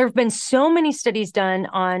 And there have been so many studies done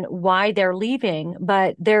on why they're leaving,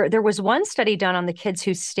 but there was one study done on the kids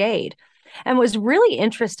who stayed. And what's really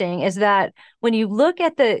interesting is that when you look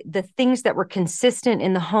at the things that were consistent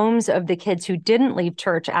in the homes of the kids who didn't leave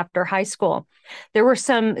church after high school, there were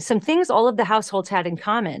some things all of the households had in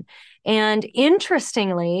common. And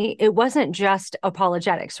interestingly, it wasn't just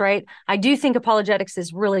apologetics, right? I do think apologetics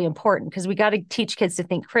is really important because we got to teach kids to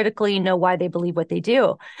think critically, know why they believe what they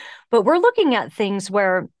do. But we're looking at things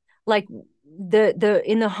where, like,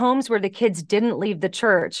 in the homes where the kids didn't leave the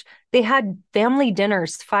church, they had family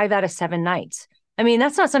dinners 5 out of 7 nights. I mean,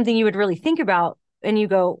 that's not something you would really think about. And you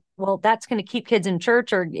go, well, that's going to keep kids in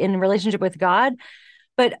church or in relationship with God.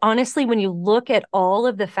 But honestly, when you look at all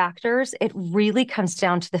of the factors, it really comes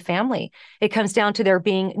down to the family. It comes down to there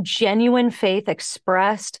being genuine faith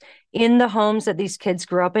expressed in the homes that these kids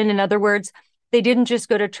grew up in. In other words, they didn't just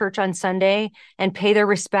go to church on Sunday and pay their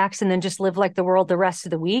respects and then just live like the world the rest of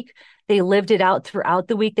the week. They lived it out throughout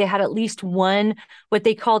the week. They had at least one, what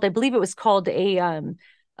they called, I believe it was called a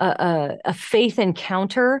faith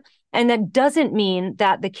encounter And that doesn't mean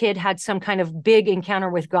that the kid had some kind of big encounter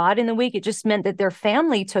with God in the week. It just meant that their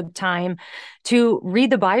family took time to read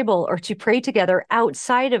the Bible or to pray together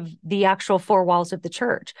outside of the actual four walls of the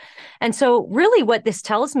church. And so really what this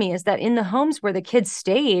tells me is that in the homes where the kids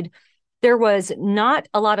stayed, there was not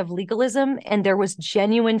a lot of legalism and there was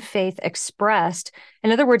genuine faith expressed.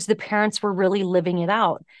 In other words, the parents were really living it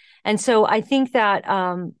out. And so I think that,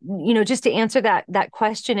 just to answer that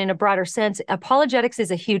question in a broader sense, apologetics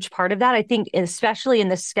is a huge part of that. I think, especially in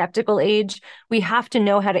the skeptical age, we have to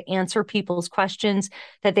know how to answer people's questions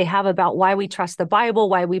that they have about why we trust the Bible,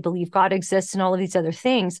 why we believe God exists, and all of these other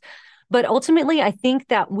things. But ultimately, I think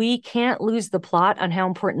that we can't lose the plot on how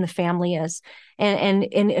important the family is,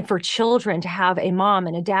 and for children to have a mom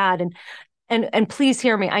and a dad. And please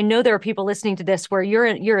hear me. I know there are people listening to this where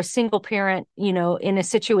you're a single parent, in a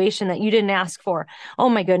situation that you didn't ask for. Oh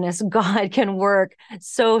my goodness, God can work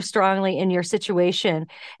so strongly in your situation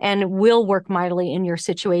and will work mightily in your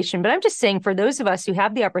situation. But I'm just saying, for those of us who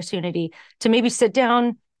have the opportunity to maybe sit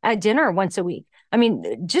down at dinner once a week, I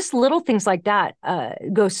mean, just little things like that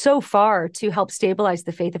go so far to help stabilize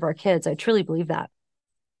the faith of our kids. I truly believe that.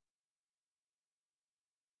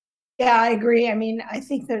 Yeah, I agree. I mean, I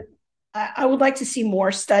think that I would like to see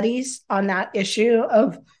more studies on that issue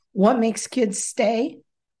of what makes kids stay.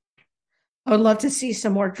 I would love to see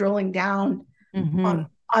some more drilling down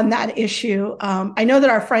on that issue. I know that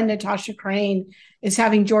our friend Natasha Crane is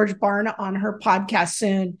having George Barna on her podcast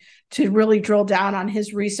soon to really drill down on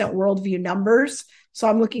his recent worldview numbers. So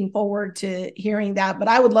I'm looking forward to hearing that. But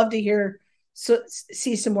I would love to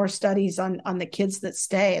see some more studies on the kids that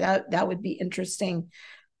stay. That would be interesting.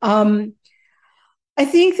 I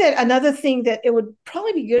think that another thing that it would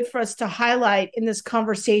probably be good for us to highlight in this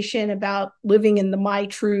conversation about living in the My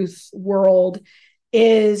Truth world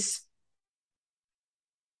is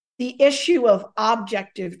the issue of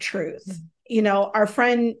objective truth. Our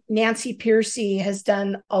friend Nancy Pearcey has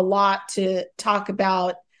done a lot to talk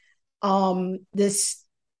about this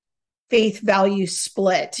faith value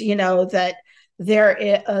split, that there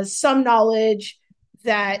is some knowledge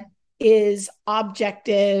that is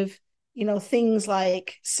objective, things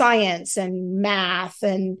like science and math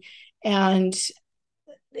and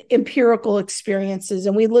empirical experiences.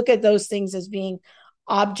 And we look at those things as being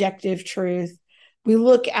objective truth. We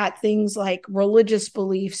look at things like religious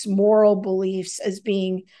beliefs, moral beliefs as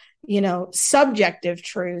being, subjective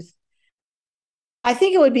truth. I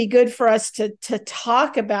think it would be good for us to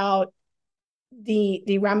talk about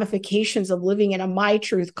the ramifications of living in a My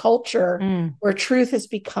Truth culture where truth has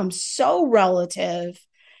become so relative.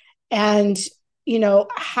 And,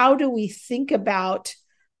 how do we think about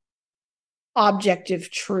objective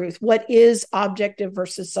truth? What is objective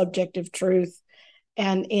versus subjective truth?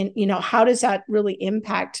 And how does that really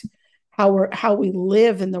impact how we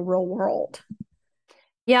live in the real world?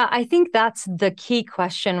 Yeah, I think that's the key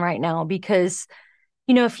question right now, because,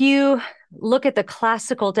 if you look at the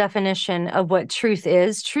classical definition of what truth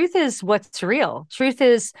is what's real. Truth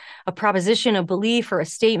is a proposition, a belief, or a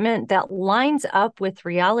statement that lines up with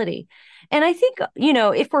reality. And I think,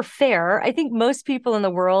 if we're fair, I think most people in the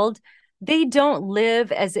world, they don't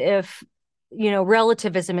live as if,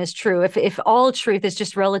 relativism is true. If all truth is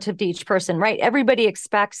just relative to each person, right? Everybody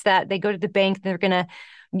expects that they go to the bank, they're going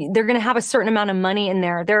to have a certain amount of money in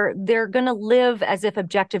there. They're going to live as if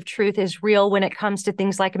objective truth is real when it comes to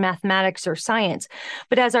things like mathematics or science.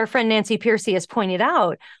 But as our friend Nancy Pearcey has pointed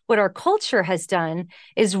out, what our culture has done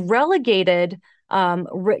is relegated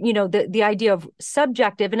the idea of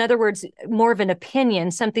subjective, in other words, more of an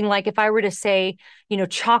opinion, something like if I were to say,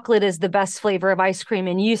 chocolate is the best flavor of ice cream,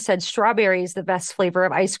 and you said strawberry is the best flavor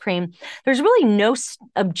of ice cream, there's really no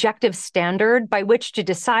objective standard by which to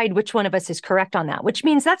decide which one of us is correct on that, which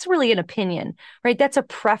means that's really an opinion, right? That's a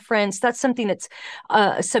preference. That's something that's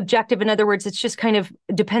subjective. In other words, it's just kind of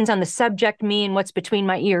depends on the subject, me, and what's between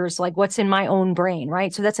my ears, like what's in my own brain,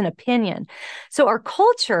 right? So that's an opinion. So our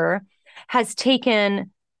culture has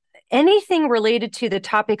taken anything related to the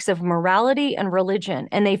topics of morality and religion,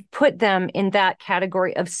 and they've put them in that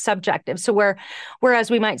category of subjective. So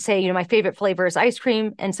whereas we might say, my favorite flavor is ice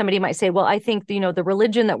cream, and somebody might say, well, I think, the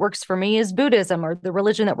religion that works for me is Buddhism, or the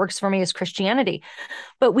religion that works for me is Christianity.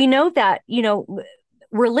 But we know that,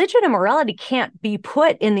 religion and morality can't be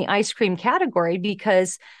put in the ice cream category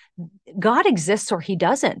because God exists or he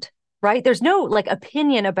doesn't. Right? There's no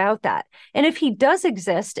opinion about that. And if he does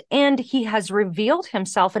exist and he has revealed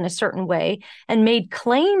himself in a certain way and made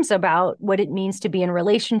claims about what it means to be in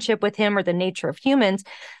relationship with him or the nature of humans,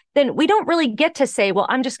 then we don't really get to say, well,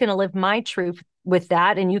 I'm just going to live my truth with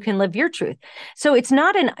that, and you can live your truth. So it's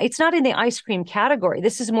not in the ice cream category.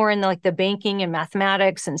 This is more in the banking and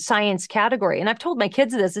mathematics and science category. And I've told my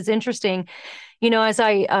kids this. It's interesting, as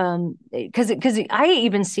I because I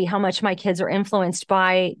even see how much my kids are influenced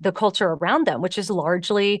by the culture around them, which is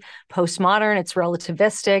largely postmodern. It's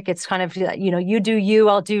relativistic. It's kind of, you do you,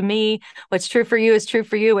 I'll do me. What's true for you is true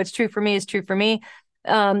for you. What's true for me is true for me.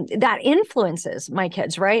 That influences my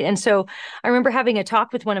kids, right? And so I remember having a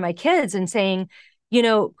talk with one of my kids and saying,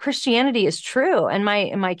 Christianity is true. And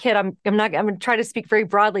my kid, I'm going to try to speak very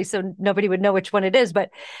broadly so nobody would know which one it is. But,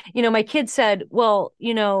 my kid said, well,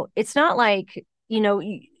 it's not like,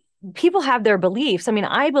 people have their beliefs. I mean,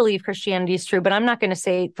 I believe Christianity is true, but I'm not going to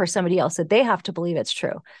say for somebody else that they have to believe it's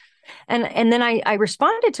true. And then I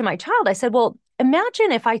responded to my child. I said, well,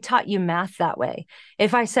 imagine if I taught you math that way.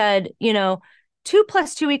 If I said, 2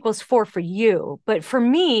 + 2 = 4 for you, but for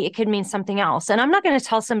me, it could mean something else. And I'm not going to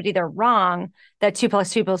tell somebody they're wrong that 2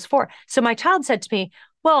 + 2 = 4. So my child said to me,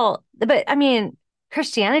 well, but I mean,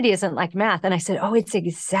 Christianity isn't like math. And I said, oh, it's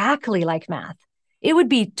exactly like math. It would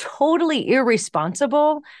be totally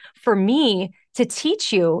irresponsible for me to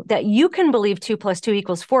teach you that you can believe 2 + 2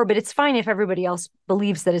 = 4, but it's fine if everybody else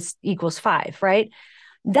believes that it equals 5, right?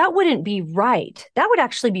 That wouldn't be right. That would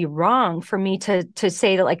actually be wrong for me to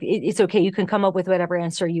say that it's okay, you can come up with whatever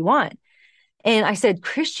answer you want. And I said,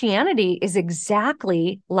 Christianity is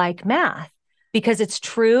exactly like math because it's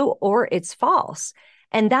true or it's false.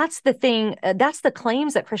 And that's the thing, that's the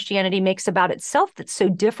claims that Christianity makes about itself that's so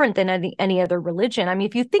different than any other religion. I mean,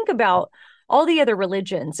 if you think about all the other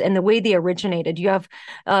religions and the way they originated, you have,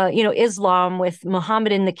 Islam with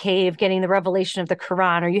Muhammad in the cave getting the revelation of the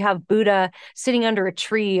Quran, or you have Buddha sitting under a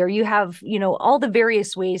tree, or you have, all the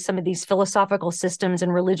various ways some of these philosophical systems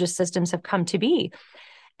and religious systems have come to be.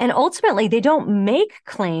 And ultimately, they don't make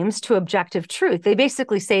claims to objective truth. They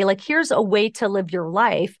basically say, here's a way to live your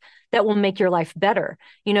life that will make your life better.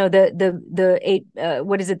 The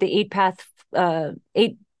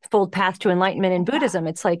eightfold path to enlightenment in Buddhism.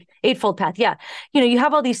 It's like eightfold path. Yeah. You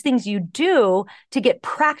have all these things you do to get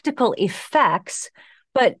practical effects,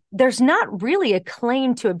 but there's not really a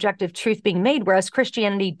claim to objective truth being made, whereas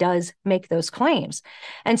Christianity does make those claims.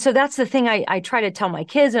 And so that's the thing I try to tell my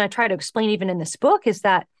kids, and I try to explain even in this book, is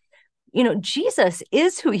that Jesus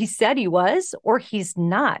is who he said he was, or he's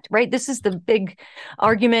not, right? This is the big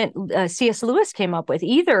argument C.S. Lewis came up with.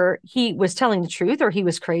 Either he was telling the truth, or he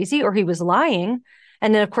was crazy, or he was lying.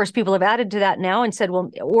 And then, of course, people have added to that now and said,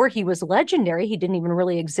 well, or he was legendary. He didn't even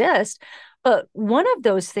really exist. But one of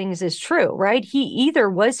those things is true, right? He either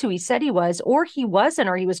was who he said he was, or he wasn't,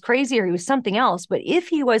 or he was crazy, or he was something else. But if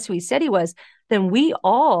he was who he said he was, then we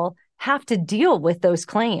all have to deal with those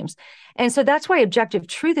claims. And so that's why objective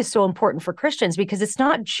truth is so important for Christians, because it's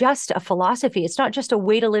not just a philosophy. It's not just a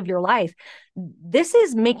way to live your life. This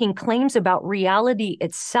is making claims about reality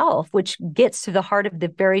itself, which gets to the heart of the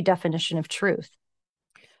very definition of truth.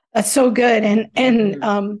 That's so good.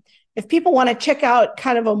 And if people want to check out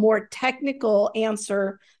kind of a more technical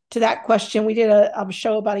answer to that question, we did a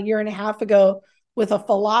show about 1.5 years ago with a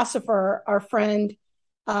philosopher, our friend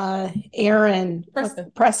Aaron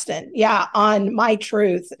Preston, on My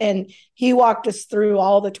Truth. And he walked us through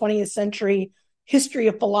all the 20th century history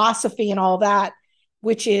of philosophy and all that,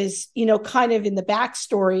 which is, kind of in the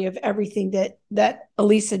backstory of everything that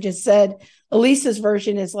Elisa just said. Elisa's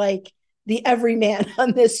version is like the everyman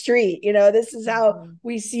on the street. This is how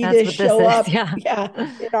we see this show up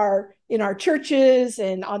in our churches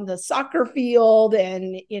and on the soccer field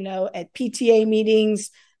and, at PTA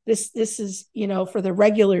meetings. This is, for the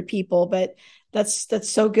regular people, but that's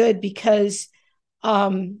so good, because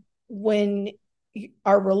when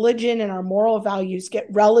our religion and our moral values get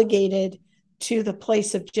relegated to the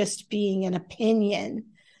place of just being an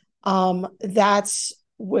opinion, that's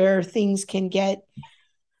where things can get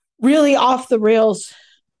really off the rails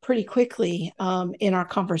pretty quickly in our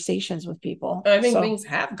conversations with people. I think things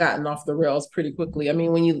have gotten off the rails pretty quickly. I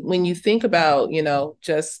mean, when you think about,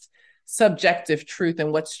 just subjective truth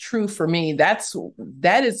and what's true for me, that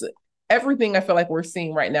is everything I feel like we're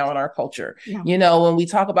seeing right now in our culture. Yeah. When we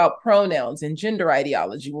talk about pronouns and gender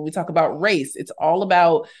ideology, when we talk about race, it's all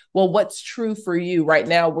about, well, what's true for you right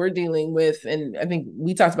now. We're dealing with, and I think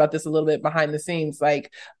we talked about this a little bit behind the scenes,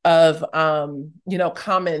 of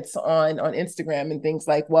comments on Instagram and things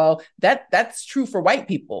like, well, that's true for white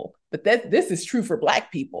people, but this is true for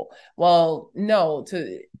Black people. Well, no,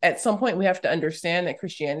 at some point we have to understand that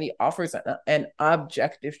Christianity offers an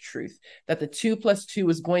objective truth, that the 2 + 2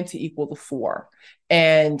 is going to equal the 4.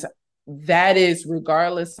 And that is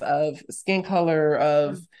regardless of skin color,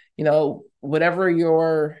 of, whatever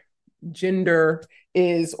your gender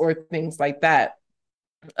is or things like that.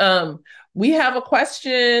 We have a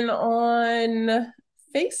question on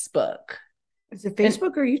Facebook. Is it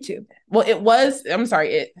Facebook or YouTube? Well, I'm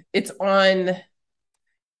sorry, it's on,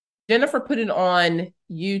 Jennifer put it on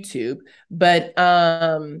YouTube, but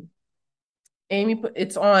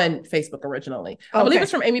it's on Facebook originally. Okay. I believe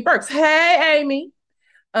it's from Amy Burks. Hey, Amy.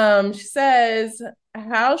 She says,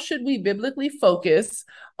 how should we biblically focus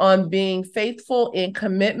on being faithful in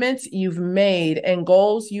commitments you've made and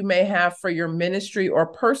goals you may have for your ministry or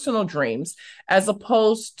personal dreams, as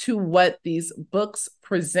opposed to what these books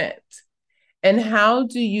present? And how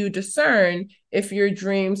do you discern if your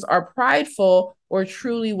dreams are prideful or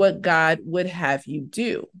truly what God would have you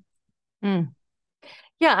do?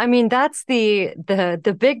 Yeah, I mean, that's the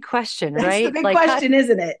big question, right? That's the big question,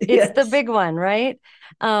 isn't it? It's the big one, right?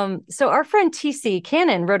 So our friend TC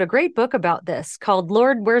Cannon wrote a great book about this called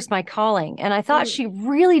Lord, Where's My Calling? And I thought she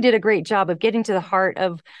really did a great job of getting to the heart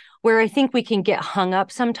of where I think we can get hung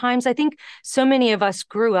up sometimes. I think so many of us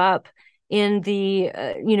grew up in the,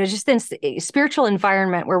 just in spiritual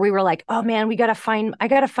environment where we were like, oh man, I got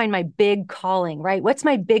to find my big calling, right? What's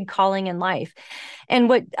my big calling in life? And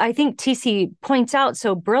what I think TC points out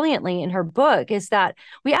so brilliantly in her book is that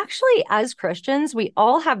we actually, as Christians, we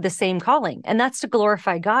all have the same calling, and that's to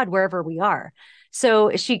glorify God wherever we are.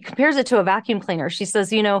 So she compares it to a vacuum cleaner. She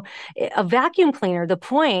says, a vacuum cleaner, the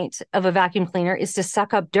point of a vacuum cleaner is to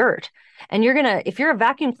suck up dirt. And if you're a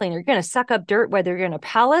vacuum cleaner, you're going to suck up dirt, whether you're in a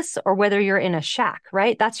palace or whether you're in a shack,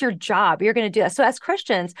 right? That's your job. You're going to do that. So as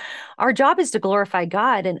Christians, our job is to glorify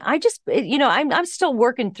God. And I just, I'm still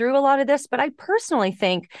working through a lot of this, but I personally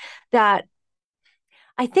think that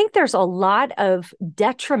there's a lot of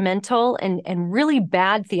detrimental and really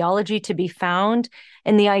bad theology to be found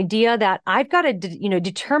in the idea that I've got to,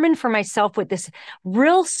 determine for myself what this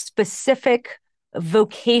real specific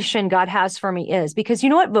vocation God has for me is, because you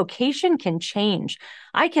know what? Vocation can change.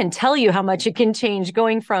 I can tell you how much it can change,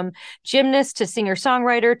 going from gymnast to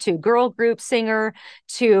singer-songwriter to girl group singer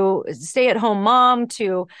to stay-at-home mom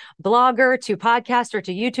to blogger to podcaster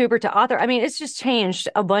to YouTuber to author. I mean, it's just changed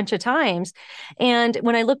a bunch of times. And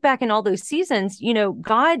when I look back in all those seasons,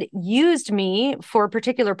 God used me for a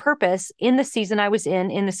particular purpose in the season I was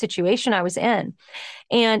in the situation I was in.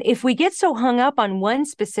 And if we get so hung up on one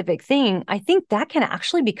specific thing, I think that can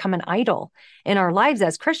actually become an idol in our lives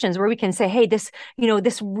as Christians, where we can say, hey, this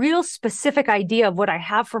real specific idea of what I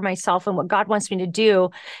have for myself and what God wants me to do,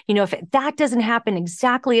 if that doesn't happen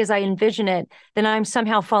exactly as I envision it, then I'm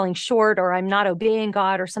somehow falling short or I'm not obeying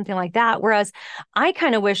God or something like that. Whereas I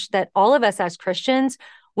kind of wish that all of us as Christians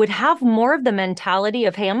would have more of the mentality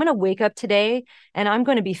of, hey, I'm going to wake up today and I'm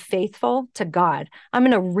going to be faithful to God. I'm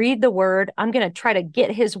going to read the word. I'm going to try to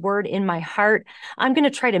get his word in my heart. I'm going to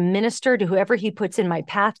try to minister to whoever he puts in my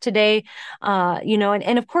path today.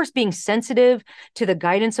 And of course, being sensitive to the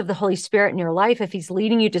guidance of the Holy Spirit in your life, if he's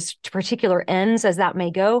leading you to particular ends as that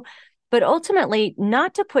may go. But ultimately,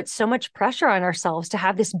 not to put so much pressure on ourselves to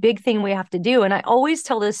have this big thing we have to do. And I always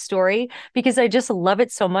tell this story because I just love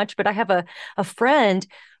it so much. But I have a friend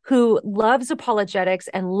who loves apologetics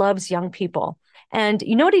and loves young people. And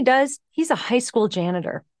you know what he does? He's a high school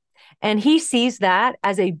janitor. And he sees that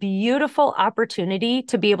as a beautiful opportunity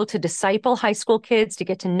to be able to disciple high school kids, to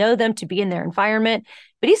get to know them, to be in their environment.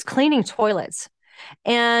 But he's cleaning toilets.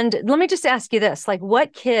 And let me just ask you this, like,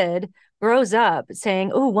 what kid grows up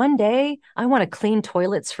saying, oh, one day I want to clean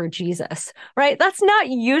toilets for Jesus, right? That's not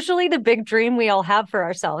usually the big dream we all have for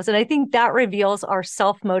ourselves. And I think that reveals our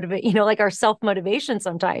our self-motivation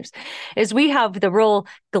sometimes is we have the real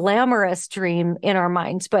glamorous dream in our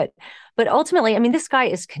minds. But ultimately, I mean, this guy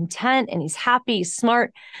is content and he's happy, he's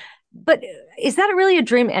smart. But is that really a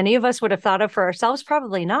dream any of us would have thought of for ourselves?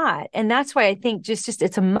 Probably not. And that's why I think just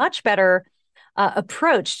it's a much better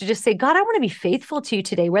approach to just say, God, I want to be faithful to you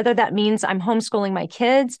today, whether that means I'm homeschooling my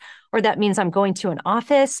kids, or that means I'm going to an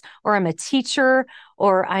office, or I'm a teacher,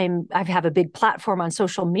 or I have a big platform on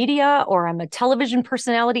social media, or I'm a television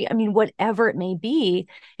personality. I mean, whatever it may be,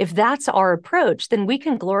 if that's our approach, then we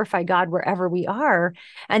can glorify God wherever we are.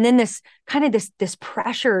 And then this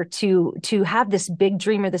pressure to have this big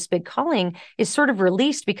dream or this big calling is sort of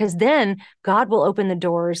released, because then God will open the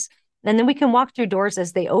doors. And then we can walk through doors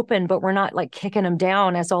as they open, but we're not like kicking them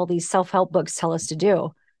down as all these self-help books tell us to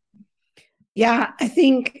do. Yeah, I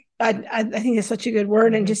think it's such a good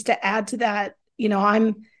word. And just to add to that,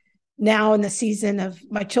 I'm now in the season of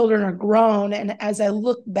my children are grown. And as I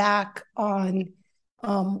look back on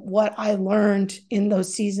what I learned in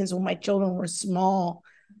those seasons when my children were small,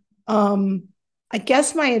 I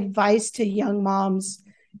guess my advice to young moms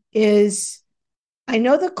is I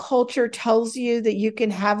know the culture tells you that you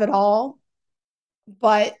can have it all,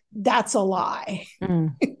 but that's a lie.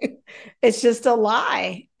 Mm. It's just a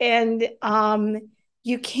lie. And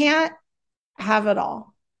you can't have it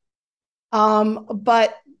all.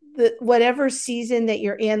 But whatever season that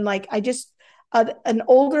you're in, like an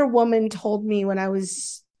older woman told me when I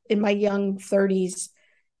was in my young 30s,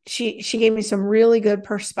 she gave me some really good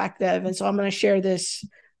perspective. And so I'm going to share this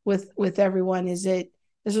with everyone, is that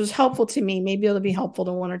this was helpful to me. Maybe it'll be helpful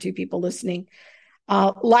to one or two people listening.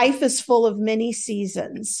 Life is full of many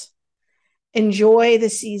seasons. Enjoy the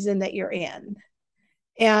season that you're in.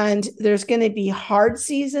 And there's going to be hard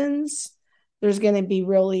seasons. There's going to be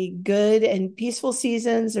really good and peaceful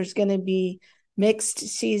seasons. There's going to be mixed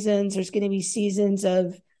seasons. There's going to be seasons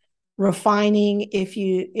of refining if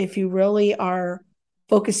you really are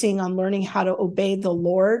focusing on learning how to obey the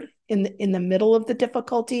Lord in the middle of the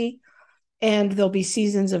difficulty. And there'll be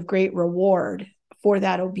seasons of great reward for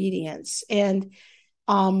that obedience. And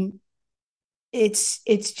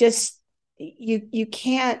it's just you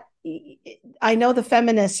can't. I know the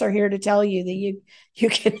feminists are here to tell you that you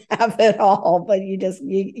can have it all, but you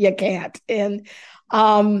can't. And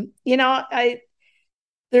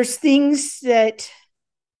there's things that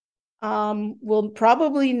will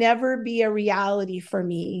probably never be a reality for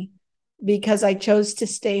me because I chose to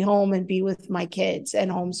stay home and be with my kids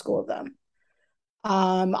and homeschool them.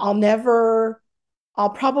 I'll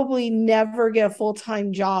probably never get a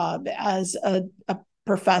full-time job as a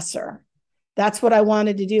professor. That's what I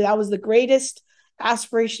wanted to do. That was the greatest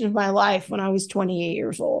aspiration of my life when I was 28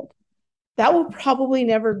 years old. That will probably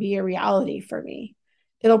never be a reality for me.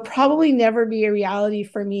 It'll probably never be a reality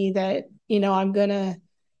for me that, I'm going to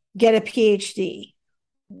get a PhD.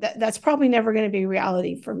 That's probably never going to be a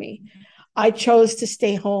reality for me. I chose to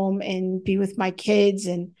stay home and be with my kids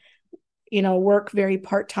and, work very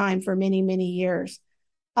part-time for many, many years.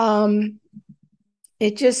 And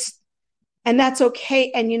that's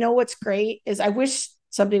okay. And what's great is I wish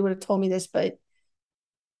somebody would have told me this, but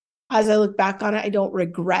as I look back on it, I don't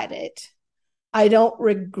regret it. I don't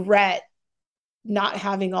regret not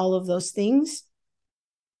having all of those things.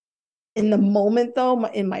 In the moment, though,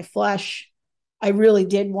 in my flesh, I really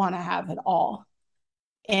did want to have it all.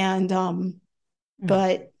 And,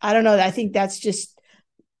 but I don't know. I think that's just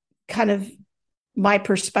kind of my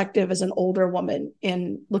perspective as an older woman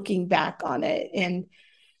in looking back on it. And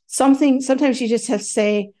sometimes you just have to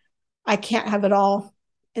say, I can't have it all.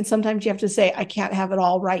 And sometimes you have to say, I can't have it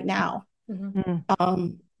all right now. Mm-hmm.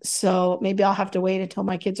 So maybe I'll have to wait until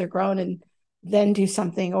my kids are grown and then do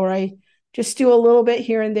something, or I just do a little bit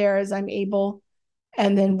here and there as I'm able,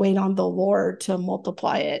 and then wait on the Lord to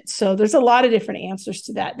multiply it. So there's a lot of different answers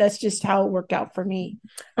to that. That's just how it worked out for me.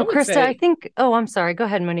 Well, Krista, I'm sorry. Go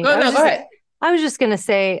ahead, Monique. Go ahead. I was just going to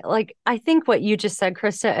say, I think what you just said,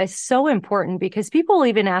 Krista, is so important because people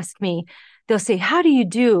even ask me, they'll say, how do you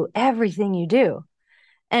do everything you do?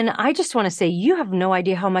 And I just want to say, you have no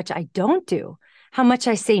idea how much I don't do, how much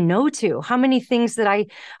I say no to, how many things that I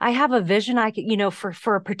have a vision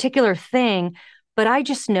for a particular thing, but I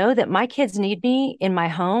just know that my kids need me in my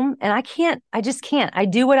home and I just can't. I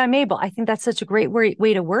do what I'm able. I think that's such a great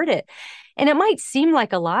way to word it. And it might seem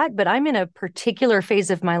like a lot, but I'm in a particular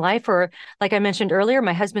phase of my life, or like I mentioned earlier,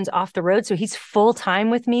 my husband's off the road, so he's full time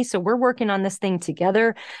with me. So we're working on this thing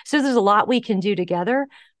together. So there's a lot we can do together.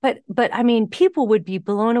 But I mean, people would be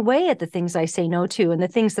blown away at the things I say no to and the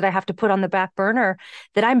things that I have to put on the back burner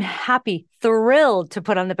that I'm happy, thrilled to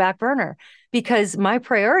put on the back burner, because my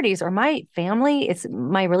priorities are my family. It's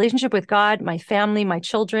my relationship with God, my family, my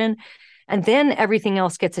children. And then everything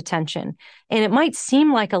else gets attention. And it might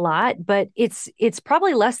seem like a lot, but it's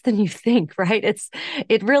probably less than you think, right?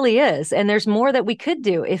 It really is. And there's more that we could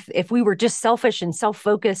do if we were just selfish and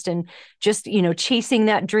self-focused and just, chasing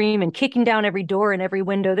that dream and kicking down every door and every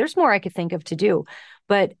window. There's more I could think of to do.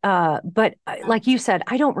 But like you said,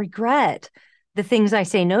 I don't regret the things I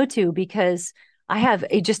say no to, because I have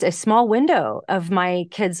just a small window of my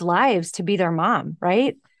kids' lives to be their mom,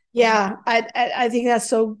 right? Yeah, I think that's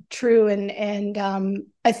so true. And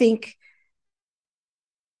I think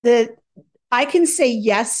that I can say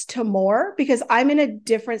yes to more because I'm in a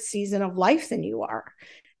different season of life than you are.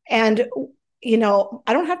 And,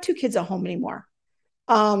 I don't have two kids at home anymore.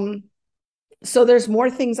 So there's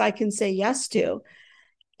more things I can say yes to.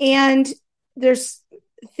 And there's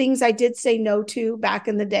things I did say no to back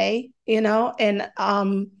in the day, and I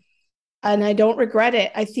don't regret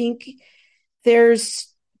it. I think there's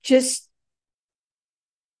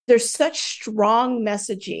such strong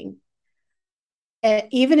messaging,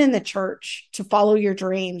 even in the church, to follow your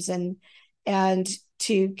dreams. And and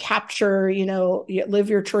to capture, live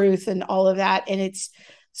your truth and all of that. And it's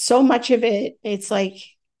so much of it. It's like,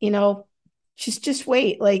 just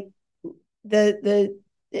wait. Like the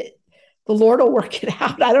Lord will work it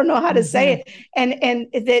out. I don't know how to say it. And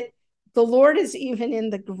that the Lord is even in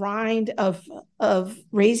the grind of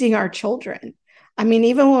raising our children. I mean,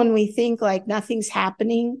 even when we think like nothing's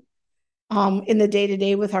happening in the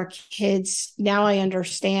day-to-day with our kids, now I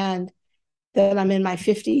understand that I'm in my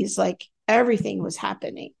 50s, like everything was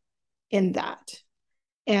happening in that.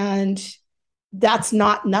 And that's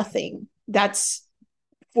not nothing. That's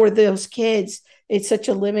for those kids. It's such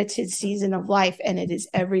a limited season of life, and it is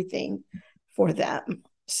everything for them.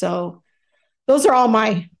 So those are all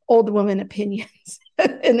my old woman opinions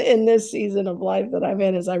in this season of life that I'm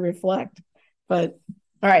in as I reflect. But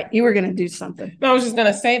all right, you were going to do something. No, I was just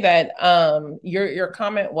going to say that your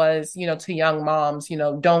comment was, to young moms,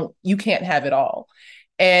 you can't have it all.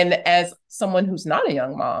 And as someone who's not a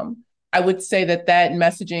young mom, I would say that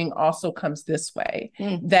messaging also comes this way,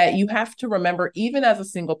 that you have to remember, even as a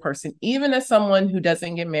single person, even as someone who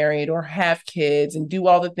doesn't get married or have kids and do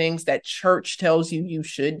all the things that church tells you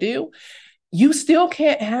should do, you still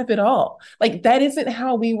can't have it all. Like, that isn't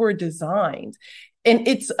how we were designed. And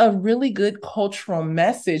it's a really good cultural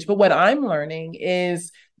message. But what I'm learning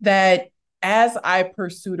is that as I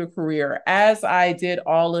pursued a career, as I did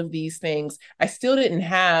all of these things, I still didn't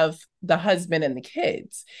have the husband and the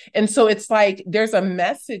kids. And so it's like, there's a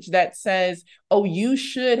message that says, oh, you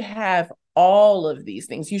should have all of these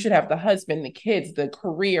things. You should have the husband, the kids, the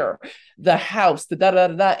career, the house, the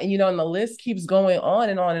da-da-da-da. And, and the list keeps going on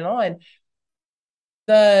and on and on.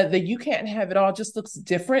 The you can't have it all just looks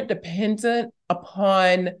different dependent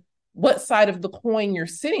upon what side of the coin you're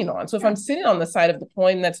sitting on. So if I'm sitting on the side of the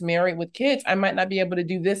coin that's married with kids, I might not be able to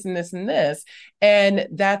do this and this and this, and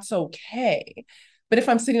that's okay. But if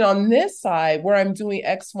I'm sitting on this side where I'm doing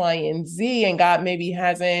X, Y, and Z, and God maybe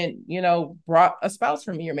hasn't, brought a spouse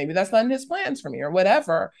for me, or maybe that's not in his plans for me or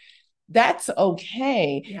whatever, that's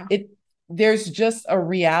okay. Yeah. There's just a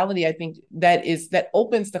reality, I think, that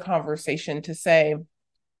opens the conversation to say,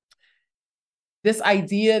 this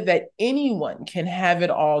idea that anyone can have it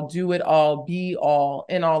all, do it all, be all,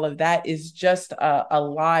 and all of that is just a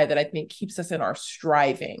lie that I think keeps us in our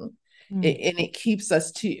striving. And it keeps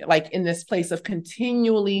us in this place of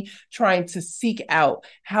continually trying to seek out,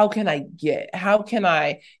 how can I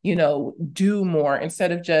do more,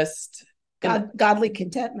 instead of just godly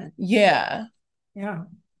contentment. Yeah. Yeah.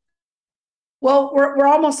 Well, we're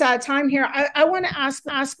almost out of time here. I want to ask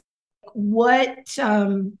what's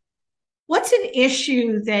an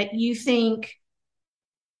issue that you think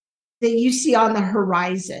that you see on the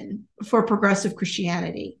horizon for progressive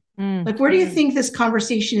Christianity? Like, where do you think this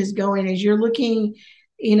conversation is going as you're looking,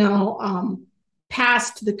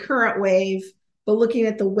 past the current wave, but looking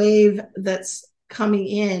at the wave that's coming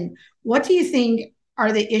in? What do you think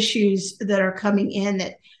are the issues that are coming in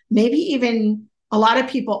that maybe even a lot of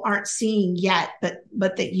people aren't seeing yet,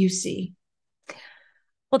 but that you see?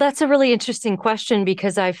 Well, that's a really interesting question,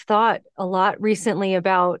 because I've thought a lot recently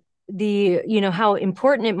about how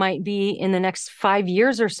important it might be in the next 5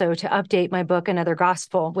 years or so to update my book, Another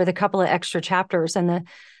Gospel, with a couple of extra chapters. And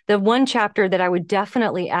the one chapter that I would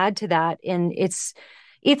definitely add to that, and it's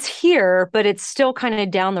here, but it's still kind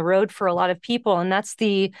of down the road for a lot of people. And that's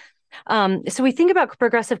so we think about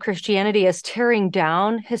progressive Christianity as tearing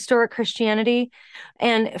down historic Christianity.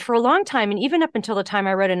 And for a long time, and even up until the time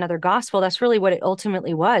I read Another Gospel, that's really what it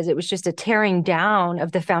ultimately was. It was just a tearing down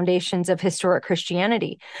of the foundations of historic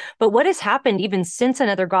Christianity. But what has happened even since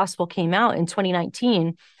Another Gospel came out in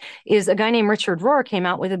 2019 is a guy named Richard Rohr came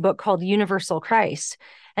out with a book called Universal Christ.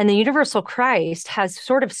 And the Universal Christ has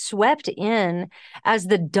sort of swept in as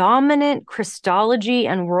the dominant Christology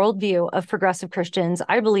and worldview of progressive Christians,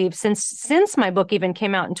 I believe, since my book even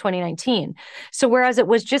came out in 2019. So whereas it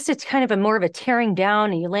was just kind of more of a tearing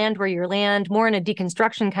down, and you land where you land, more in a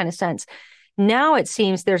deconstruction kind of sense, now it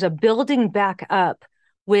seems there's a building back up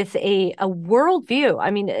with a worldview.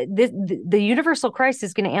 I mean, the Universal Christ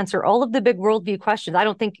is going to answer all of the big worldview questions. I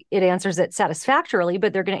don't think it answers it satisfactorily,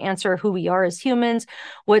 but they're going to answer who we are as humans,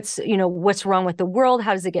 what's wrong with the world,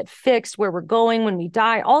 how does it get fixed, where we're going when we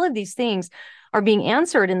die. All of these things are being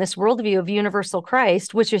answered in this worldview of Universal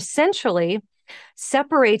Christ, which essentially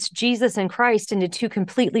separates Jesus and Christ into two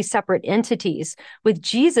completely separate entities, with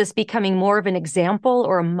Jesus becoming more of an example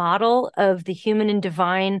or a model of the human and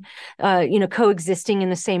divine, coexisting in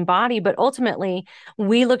the same body. But ultimately,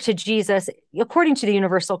 we look to Jesus, according to the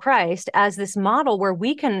universal Christ, as this model where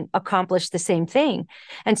we can accomplish the same thing.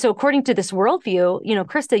 And so according to this worldview,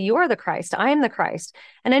 Krista, you are the Christ, I am the Christ.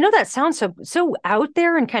 And I know that sounds so out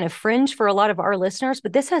there and kind of fringe for a lot of our listeners,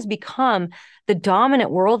 but this has become the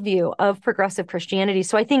dominant worldview of progressive Christianity.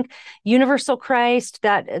 So I think universal Christ,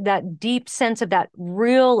 that deep sense of that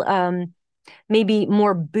real, maybe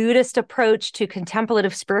more Buddhist approach to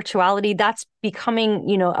contemplative spirituality, that's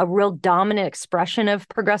becoming, a real dominant expression of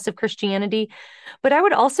progressive Christianity. But I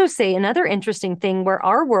would also say another interesting thing where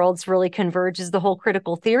our worlds really converge is the whole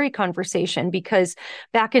critical theory conversation, because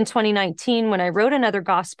back in 2019, when I wrote Another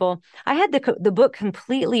Gospel, I had the book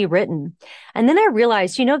completely written. And then I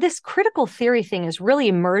realized, this critical theory thing is really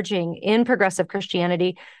emerging in progressive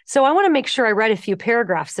Christianity. So I want to make sure I write a few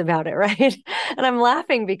paragraphs about it, right? And I'm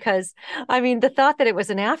laughing because, the thought that it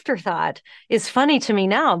was an afterthought is funny to me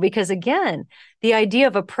now, because again, the idea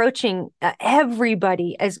of approaching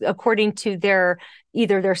everybody as according to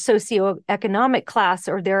either their socioeconomic class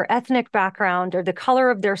or their ethnic background or the color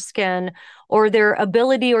of their skin or their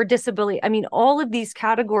ability or disability. All of these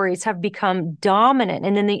categories have become dominant,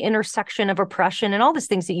 and then the intersection of oppression and all these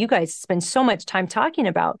things that you guys spend so much time talking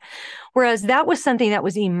about. Whereas that was something that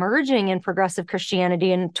was emerging in progressive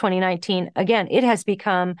Christianity in 2019. Again, it has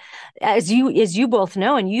become, as you both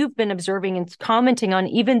know, and you've been observing and commenting on,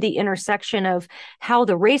 even the intersection of how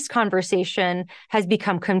the race conversation has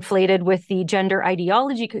become conflated with the gender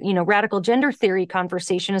ideology, radical gender theory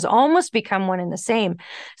conversation has almost become one and the same.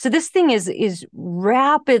 So this thing is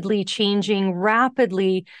rapidly changing,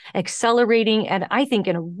 rapidly accelerating, and I think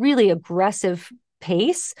in a really aggressive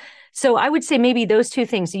pace. So I would say maybe those two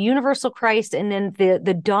things, the universal Christ and then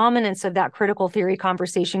the dominance of that critical theory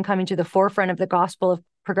conversation coming to the forefront of the gospel of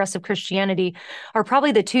progressive Christianity, are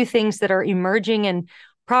probably the two things that are emerging and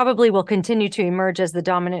probably will continue to emerge as the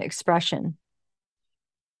dominant expression.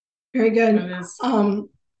 Very good. I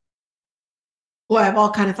have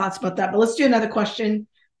all kind of thoughts about that, but let's do another question.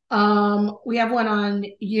 We have one on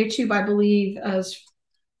YouTube, I believe, as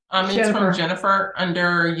it's from Jennifer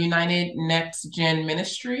under United Next Gen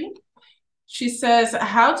Ministry. She says,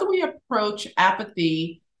 how do we approach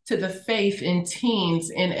apathy to the faith in teens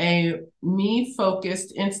in a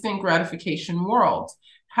me-focused instant gratification world?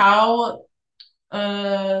 How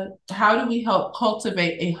do we help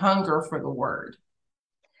cultivate a hunger for the word?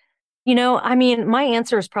 My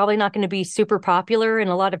answer is probably not going to be super popular in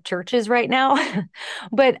a lot of churches right now.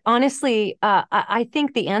 But honestly, I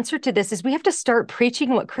think the answer to this is we have to start preaching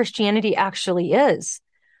what Christianity actually is.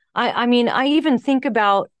 I even think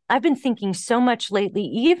about, I've been thinking so much lately,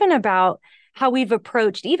 even about how we've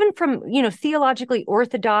approached, even from, theologically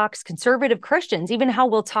orthodox, conservative Christians, even how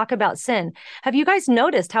we'll talk about sin. Have you guys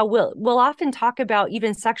noticed how we'll often talk about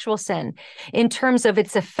even sexual sin in terms of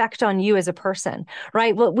its effect on you as a person,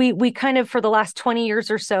 right? Well, we kind of, for the last 20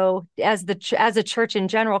 years or so, as a church in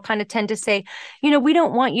general, kind of tend to say, we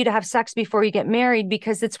don't want you to have sex before you get married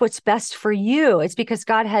because it's what's best for you. It's because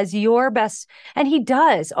God has your best, and he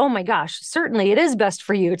does. Oh my gosh, certainly it is best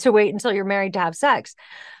for you to wait until you're married to have sex.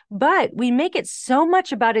 But we make it so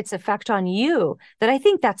much about its effect on you that I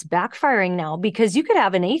think that's backfiring now, because you could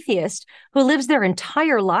have an atheist who lives their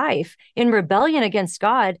entire life in rebellion against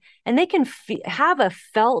God, and they can have a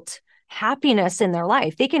felt happiness in their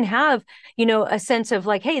life. They can have, a sense of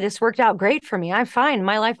like, hey, this worked out great for me. I'm fine.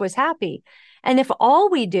 My life was happy. And if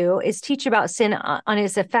all we do is teach about sin on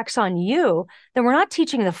its effects on you, then we're not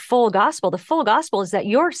teaching the full gospel. The full gospel is that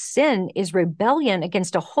your sin is rebellion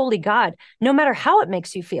against a holy God, no matter how it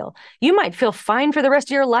makes you feel. You might feel fine for the rest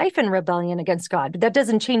of your life in rebellion against God, but that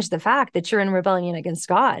doesn't change the fact that you're in rebellion against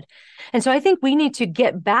God. And so I think we need to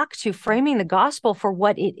get back to framing the gospel for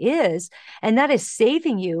what it is, and that is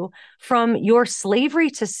saving you from your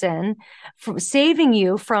slavery to sin, saving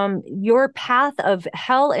you from your path of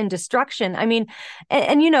hell and destruction.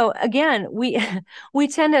 Again, we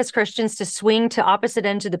tend as Christians to swing to opposite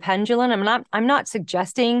ends of the pendulum. I'm not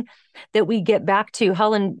suggesting that we get back to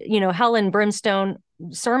hell and brimstone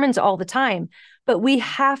sermons all the time, but we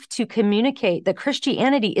have to communicate that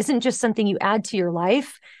Christianity isn't just something you add to your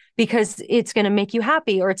life because it's going to make you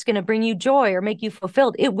happy or it's going to bring you joy or make you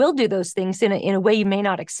fulfilled. It will do those things in a way you may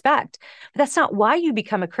not expect, but that's not why you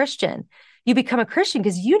become a Christian. You become a Christian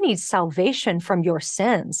because you need salvation from your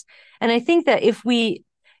sins. And I think that if we,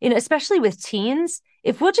 especially with teens,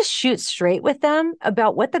 if we'll just shoot straight with them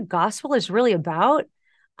about what the gospel is really about,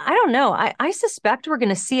 I don't know. I suspect we're going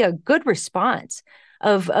to see a good response.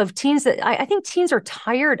 of teens that I think teens are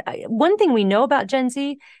tired. One thing we know about Gen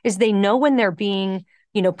Z is they know when they're being,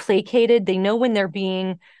 placated. They know when they're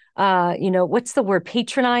being, what's the word?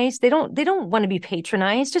 Patronized. They don't want to be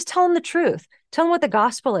patronized. Just tell them the truth. Tell them what the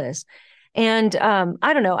gospel is. And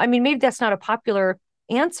I don't know. I mean, maybe that's not a popular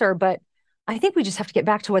answer, but I think we just have to get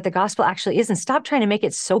back to what the gospel actually is and stop trying to make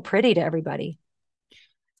it so pretty to everybody.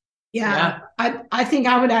 Yeah. I think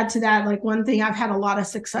I would add to that, like one thing I've had a lot of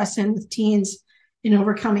success in with teens in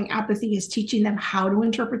overcoming apathy is teaching them how to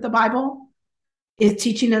interpret the Bible, is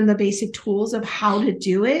teaching them the basic tools of how to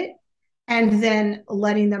do it, and then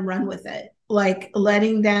letting them run with it. Like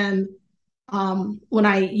letting them, when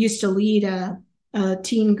I used to lead a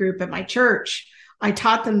teen group at my church, I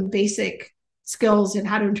taught them basic skills in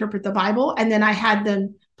how to interpret the Bible. And then I had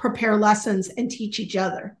them prepare lessons and teach each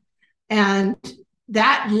other. And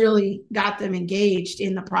that really got them engaged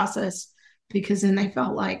in the process, because then they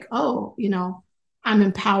felt like, oh, I'm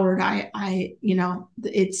empowered.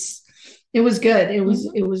 It was good. It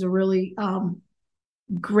was a really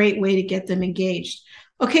great way to get them engaged.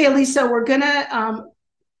 Okay, Elisa, we're gonna,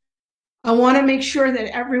 I want to make sure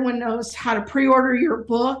that everyone knows how to pre-order your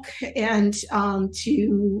book and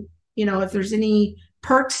to, if there's any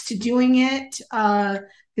perks to doing it,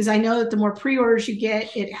 because I know that the more pre-orders you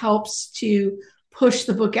get, it helps to push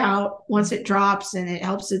the book out once it drops, and it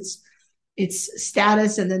helps its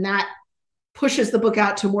status, and then that pushes the book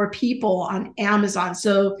out to more people on Amazon.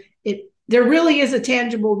 So there really is a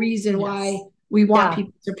tangible reason why we want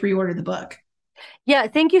people to pre-order the book. Yeah,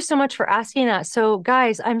 thank you so much for asking that. So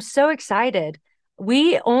guys, I'm so excited.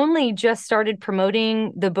 We only just started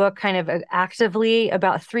promoting the book kind of actively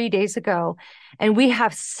about 3 days ago, and we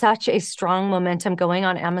have such a strong momentum going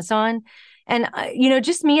on Amazon. And,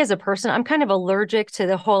 just me as a person, I'm kind of allergic to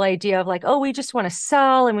the whole idea of like, oh, we just want to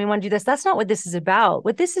sell and we want to do this. That's not what this is about.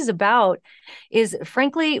 What this is about is,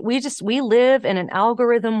 frankly, we live in an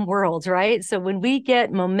algorithm world, right? So when we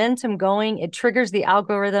get momentum going, it triggers the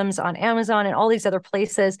algorithms on Amazon and all these other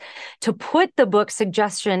places to put the book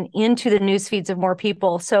suggestion into the news feeds of more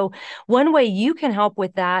people. So one way you can help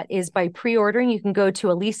with that is by pre-ordering. You can go to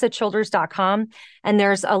elisachilders.com, and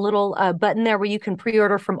there's a little button there where you can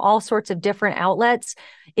pre-order from all sorts of different outlets.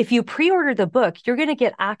 If you pre-order the book, you're going to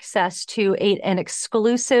get access to an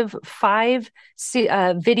exclusive 5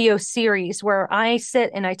 video series where I sit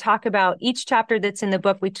and I talk about each chapter that's in the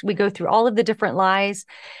book. We go through all of the different lies,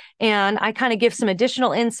 and I kind of give some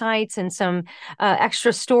additional insights and some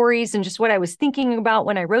extra stories and just what I was thinking about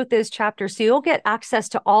when I wrote those chapters. So you'll get access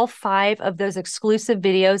to all 5 of those exclusive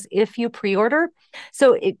videos if you pre-order.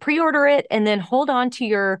 So pre-order it, and then hold on to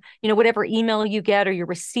your, whatever email you get or your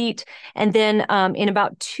receipt. And then in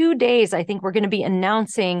about 2 days, I think we're going to be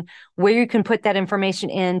announcing where you can put that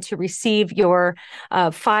information in to receive your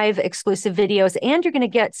 5 exclusive videos. And you're going to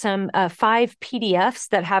get some 5 PDFs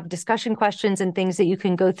that have discussion questions and things that you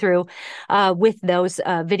can go through with those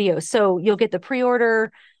videos. So you'll get the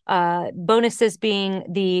pre-order bonuses being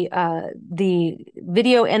the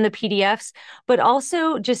video and the PDFs, but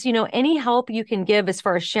also just, any help you can give as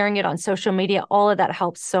far as sharing it on social media. All of that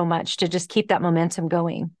helps so much to just keep that momentum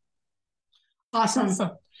going. Awesome.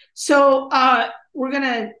 So we're going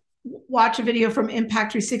to watch a video from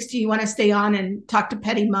Impact 360. You want to stay on and talk to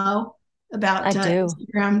Petty Mo about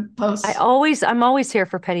Instagram posts? I'm always here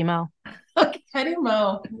for Petty Mo. Okay, Petty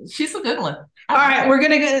Mo. She's a good one. All right, we're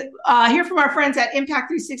going to hear from our friends at Impact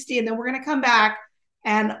 360, and then we're going to come back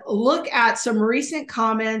and look at some recent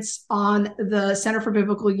comments on the Center for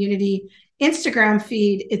Biblical Unity Instagram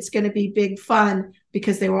feed. It's going to be big fun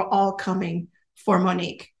because they were all coming for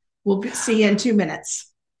Monique. We'll see you in 2 minutes.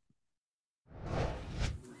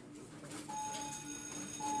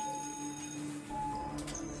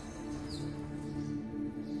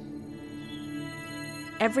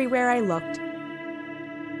 Everywhere I looked,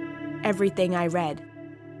 everything I read,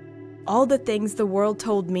 all the things the world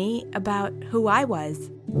told me about who I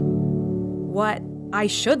was, what I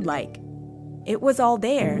should like, it was all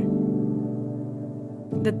there.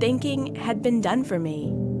 The thinking had been done for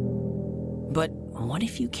me. But what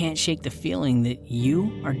if you can't shake the feeling that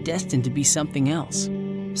you are destined to be something else?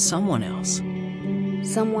 Someone else.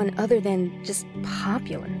 Someone other than just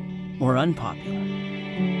popular. Or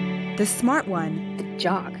unpopular. The smart one. The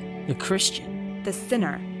jock. The Christian. The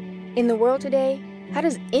sinner. In the world today, how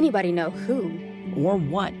does anybody know who? Or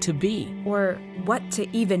what to be? Or what to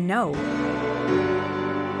even know?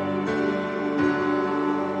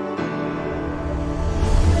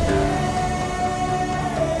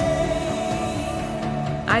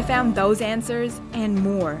 I found those answers and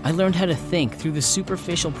more. I learned how to think through the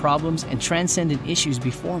superficial problems and transcendent issues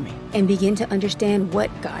before me. And begin to understand what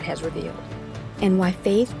God has revealed. and why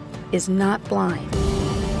faith is not blind.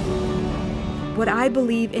 What I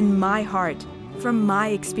believe in my heart from my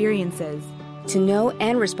experiences. To know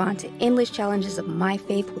and respond to endless challenges of my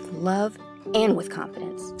faith with love and with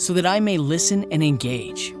confidence. So that I may listen and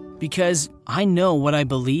engage, because I know what I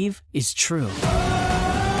believe is true.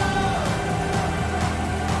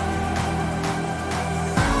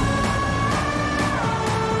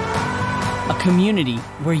 A community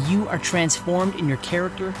where you are transformed in your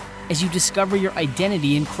character as you discover your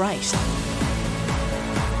identity in Christ.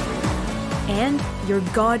 And your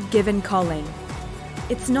God-given calling.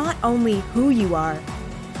 It's not only who you are,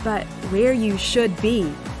 but where you should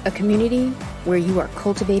be. A community where you are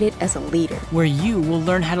cultivated as a leader. Where you will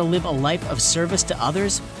learn how to live a life of service to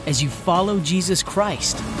others as you follow Jesus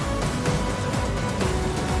Christ.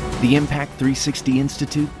 The Impact 360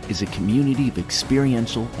 Institute is a community of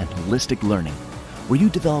experiential and holistic learning where you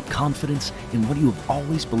develop confidence in what you have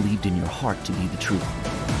always believed in your heart to be the truth.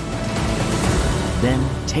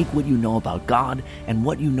 Then take what you know about God and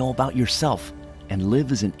what you know about yourself and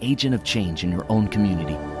live as an agent of change in your own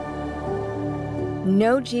community.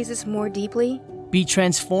 Know Jesus more deeply. Be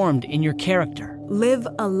transformed in your character. Live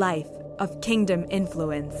a life of kingdom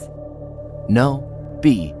influence. Know,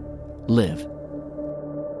 be, live.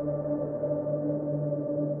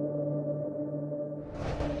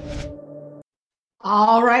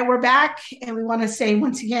 All right, we're back, and we want to say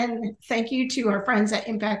once again, thank you to our friends at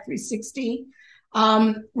Impact 360.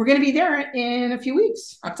 We're going to be there in a few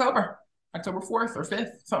weeks. October 4th or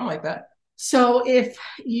 5th, something like that. So if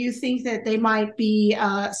you think that they might be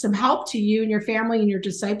some help to you and your family and your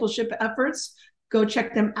discipleship efforts, go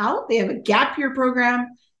check them out. They have a gap year program.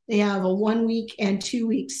 They have a 1-week and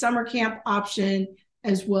 2-week summer camp option,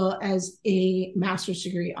 as well as a master's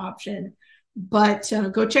degree option. But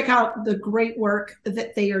go check out the great work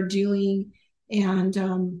that they are doing.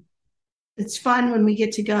 And it's fun when we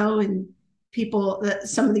get to go and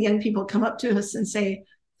some of the young people come up to us and say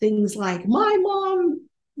things like, "My mom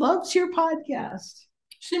loves your podcast.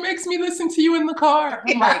 She makes me listen to you in the car."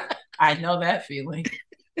 I'm like, I know that feeling.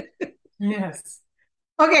 Yes.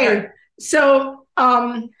 Okay. So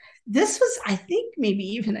this was, I think, maybe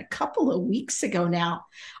even a couple of weeks ago now.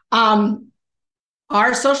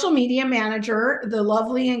 Our social media manager, the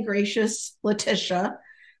lovely and gracious Letitia,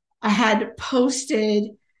 had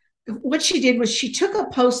posted, what she did was she took a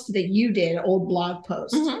post that you did, an old blog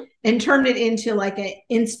post, and turned it into like an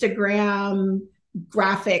Instagram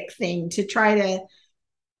graphic thing to try to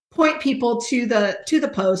point people to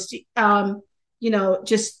the post,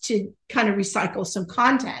 just to kind of recycle some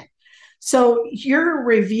content. So your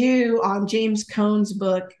review on James Cone's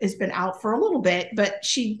book has been out for a little bit, but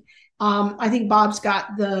I think Bob's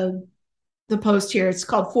got the post here. It's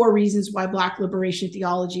called 4 Reasons Why Black Liberation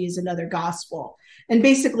Theology is Another Gospel. And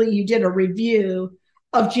basically you did a review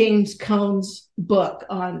of James Cone's book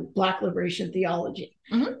on Black liberation theology.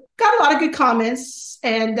 Got a lot of good comments,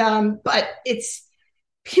 but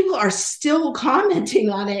people are still commenting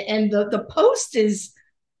on it. And the post is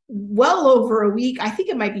well over a week. I think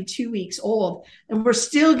it might be 2 weeks old. And we're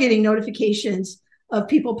still getting notifications of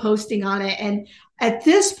people posting on it. And at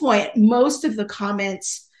this point, most of the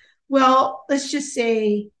comments, well, let's just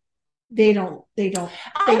say they don't like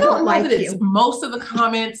that it's most of the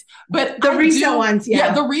comments, but the recent ones,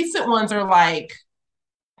 the recent ones are like,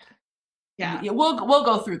 we'll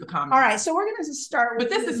go through the comments. All right, so we're going to start with,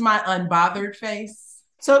 but this is my unbothered face.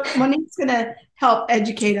 So Monique's going to help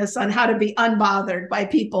educate us on how to be unbothered by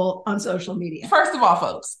people on social media. First of all,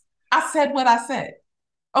 folks, I said what I said.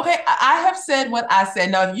 Okay, I have said what I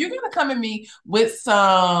said. Now, if you're going to come at me with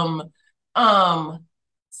some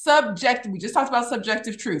we just talked about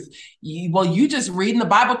subjective truth. You just reading the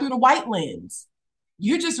Bible through the white lens.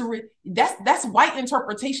 You just that's white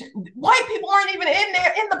interpretation. White people aren't even in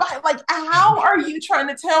there in the Bible. Like, how are you trying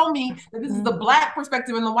to tell me that this is the Black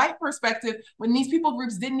perspective and the white perspective when these people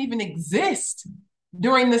groups didn't even exist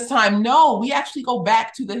during this time? No, we actually go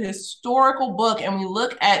back to the historical book and we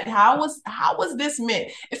look at how was this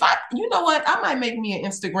meant. You know what, I might make me an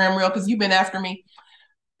Instagram reel because you've been after me,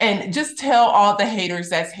 and just tell all the haters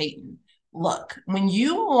that's hating. Look, when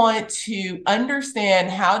you want to understand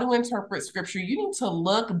how to interpret scripture, you need to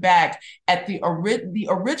look back at the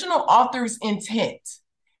original author's intent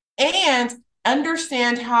and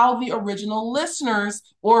understand how the original listeners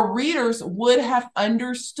or readers would have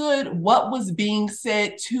understood what was being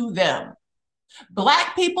said to them.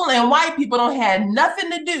 Black people and white people don't have nothing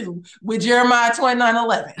to do with Jeremiah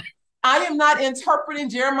 29:11. I am not interpreting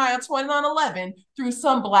Jeremiah 29:11 through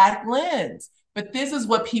some Black lens. But this is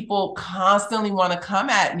what people constantly want to come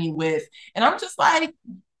at me with. And I'm just like,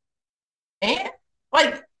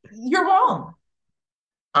 you're wrong.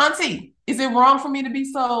 Auntie, is it wrong for me to be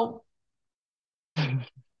so?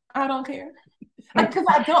 I don't care. Like, because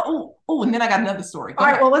I don't. Oh, and then I got another story. Go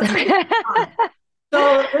All right, ahead. well, let's take it.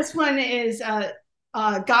 So this one is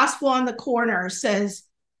Gospel on the Corner says,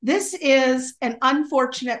 this is an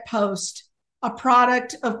unfortunate post, a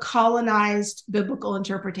product of colonized biblical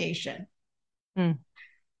interpretation.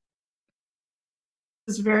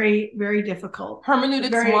 It's very, very difficult. Hermeneutics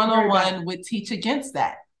Very, 101 would teach against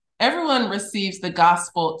that. Everyone receives the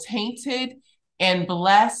gospel tainted and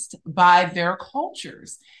blessed by their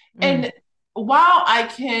cultures. And while I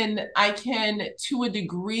can to a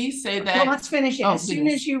degree say that. Well, let's finish it. As soon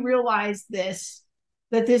as you realize this,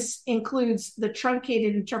 that this includes the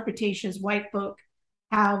truncated interpretations White Book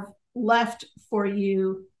have left for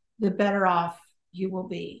you, the better off you will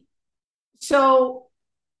be. So,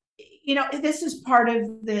 you know, this is part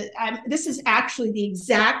of this is actually the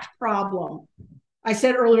exact problem. I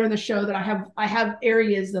said earlier in the show that I have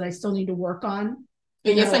areas that I still need to work on.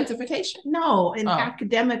 In your sanctification? No, and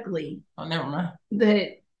academically. Oh, never mind.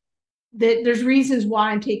 That there's reasons why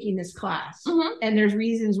I'm taking this class. And there's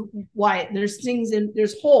reasons why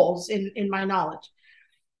there's holes in my knowledge.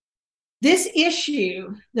 This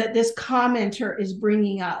issue that this commenter is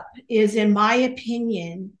bringing up is, in my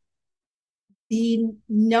opinion, the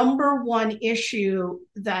number one issue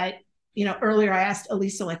that, you know, earlier I asked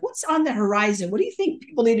Elisa, like, what's on the horizon? What do you think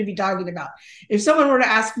people need to be talking about? If someone were to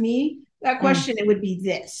ask me that question, it would be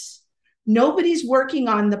this. Nobody's working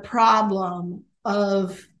on the problem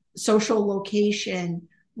of social location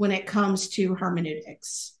when it comes to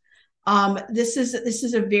hermeneutics. This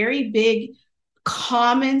is a very big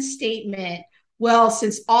common statement. Well,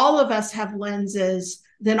 since all of us have lenses,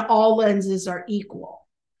 then all lenses are equal.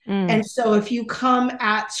 And so if you come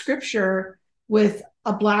at scripture with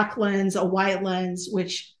a black lens, a white lens,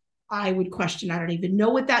 which I would question, I don't even know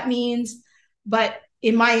what that means. But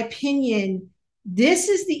in my opinion, this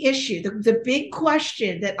is the issue. The big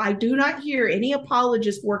question that I do not hear any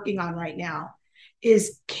apologists working on right now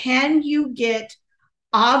is, can you get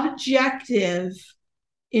objective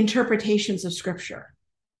interpretations of scripture?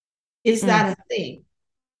 Is that a thing?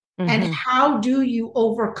 And how do you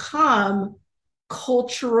overcome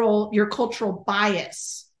your cultural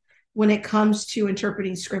bias when it comes to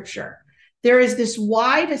interpreting scripture? There is this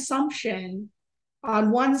wide assumption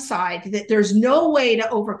on one side that there's no way to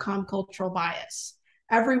overcome cultural bias.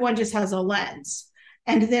 Everyone just has a lens.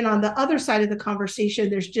 And then on the other side of the conversation,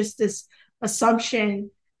 there's just this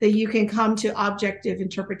assumption that you can come to objective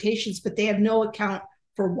interpretations, but they have no account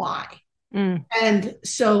for why. And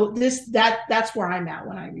so that's where I'm at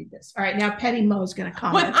when I read this. All right, now Petty Mo is going to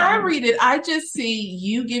comment. When I read it, I just see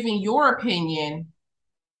you giving your opinion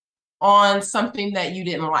on something that you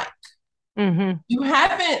didn't like. You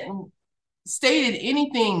haven't stated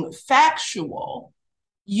anything factual.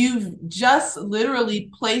 You've just literally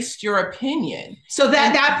placed your opinion. So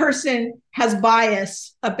that person has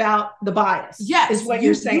bias about the bias. Yes, is what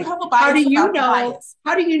you're saying. You have a bias.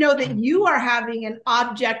 How do you know that you are having an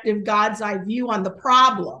objective God's eye view on the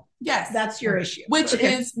problem? Yes, that's your issue. Which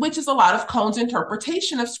is a lot of Cone's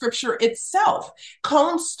interpretation of scripture itself.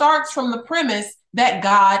 Cone starts from the premise that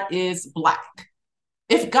God is black.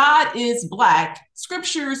 If God is black,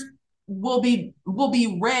 scriptures will be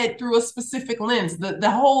read through a specific lens.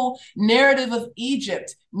 The whole narrative of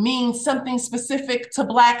Egypt means something specific to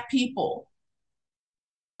black people.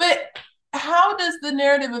 But how does the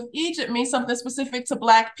narrative of Egypt mean something specific to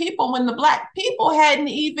black people when the black people hadn't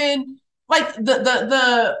even, like,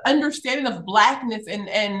 the understanding of blackness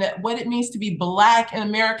and what it means to be black in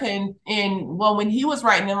America when he was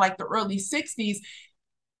writing in like the early 60s,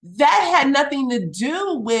 that had nothing to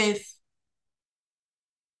do with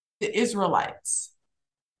the Israelites.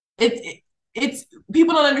 It's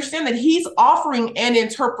people don't understand that he's offering an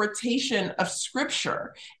interpretation of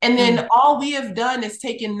scripture. And then all we have done is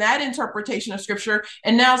taken that interpretation of scripture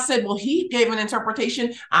and now said, well, he gave an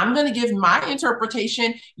interpretation. I'm going to give my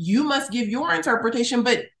interpretation. You must give your interpretation.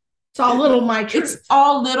 But it's all little my truth. It's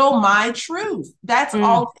all little my truth. That's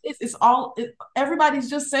all.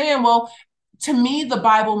 Everybody's just saying, well, to me, the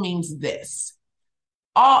Bible means this.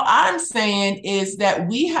 All I'm saying is that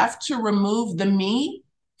we have to remove the me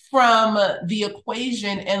from the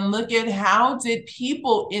equation and look at how did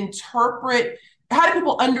people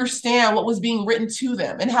understand what was being written to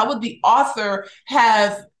them, and how would the author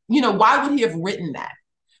have, why would he have written that?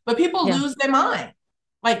 But people lose their mind.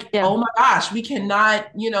 Like, oh my gosh, we cannot,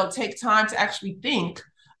 take time to actually think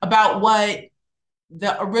about what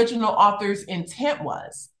the original author's intent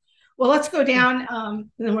was. Well, let's go down.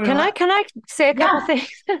 Can I say a couple things?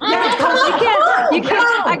 Yeah, you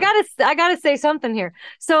can't. I gotta say something here.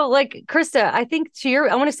 So, like, Krista, I think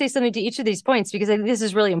I want to say something to each of these points because I think this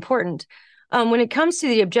is really important. When it comes to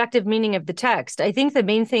the objective meaning of the text, I think the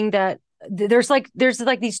main thing that there's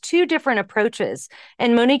these two different approaches,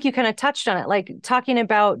 and Monique, you kind of touched on it, like talking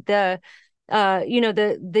about the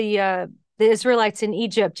Israelites in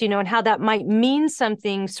Egypt, and how that might mean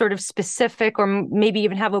something sort of specific, or maybe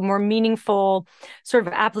even have a more meaningful sort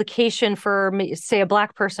of application for, say, a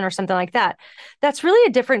Black person or something like that. That's really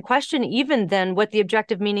a different question even than what the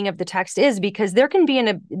objective meaning of the text is, because there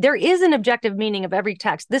is an objective meaning of every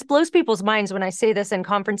text. This blows people's minds when I say this in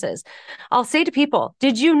conferences. I'll say to people,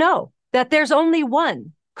 did you know that there's only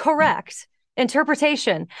one correct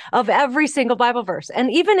interpretation of every single Bible verse? And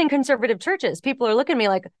even in conservative churches, people are looking at me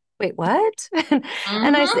like, wait, what?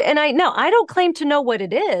 And I no, I don't claim to know what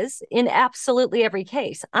it is in absolutely every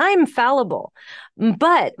case. I'm fallible.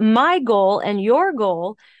 But my goal and your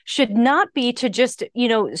goal should not be to just,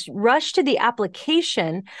 rush to the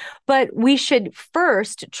application, but we should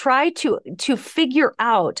first try to figure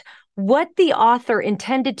out what the author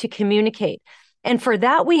intended to communicate. And for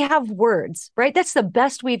that, we have words, right? That's the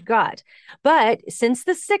best we've got. But since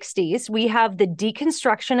the 60s, we have the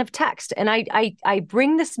deconstruction of text. And I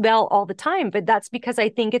bring this bell all the time, but that's because I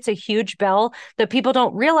think it's a huge bell that people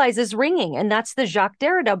don't realize is ringing. And that's the Jacques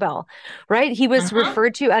Derrida bell, right? He was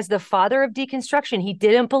referred to as the father of deconstruction. He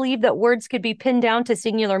didn't believe that words could be pinned down to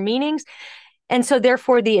singular meanings. And so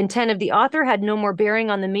therefore, the intent of the author had no more bearing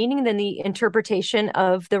on the meaning than the interpretation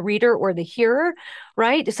of the reader or the hearer,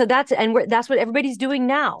 right? So that's what everybody's doing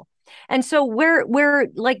now. And so we're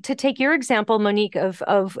like, to take your example, Monique,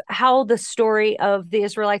 of how the story of the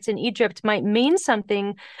Israelites in Egypt might mean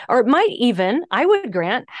something, or it might even, I would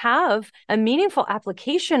grant, have a meaningful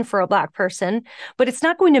application for a Black person, but it's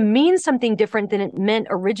not going to mean something different than it meant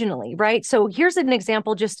originally, right? So here's an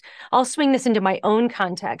example. I'll swing this into my own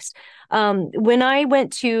context. When I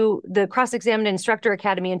went to the Cross-Examined Instructor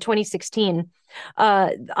Academy in 2016,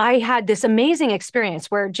 I had this amazing experience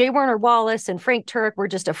where J. Warner Wallace and Frank Turek were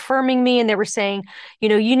just affirming me, and they were saying,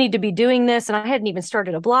 you need to be doing this. And I hadn't even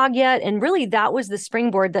started a blog yet. And really, that was the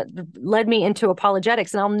springboard that led me into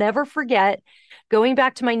apologetics. And I'll never forget going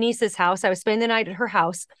back to my niece's house. I was spending the night at her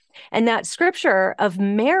house, and that scripture of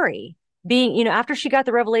Mary being, after she got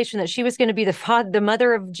the revelation that she was going to be the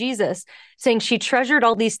mother of Jesus, saying she treasured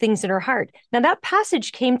all these things in her heart. Now, that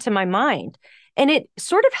passage came to my mind. And it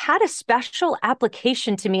sort of had a special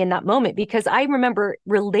application to me in that moment, because I remember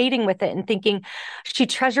relating with it and thinking she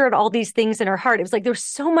treasured all these things in her heart. It was like there's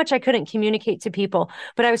so much I couldn't communicate to people,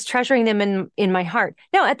 but I was treasuring them in my heart.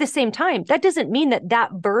 Now, at the same time, that doesn't mean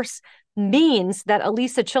that verse means that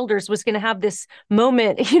Alisa Childers was going to have this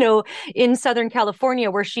moment, in Southern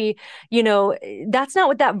California where she, that's not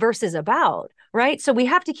what that verse is about. Right. So we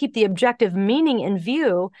have to keep the objective meaning in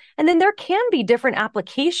view. And then there can be different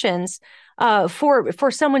applications for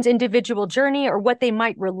someone's individual journey or what they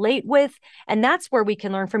might relate with. And that's where we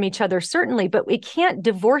can learn from each other, certainly, but it can't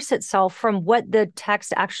divorce itself from what the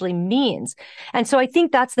text actually means. And so I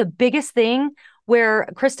think that's the biggest thing where,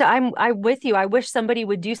 Krista, I'm with you. I wish somebody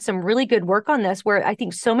would do some really good work on this, where I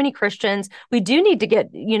think so many Christians, we do need to get,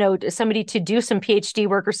 somebody to do some PhD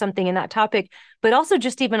work or something in that topic, but also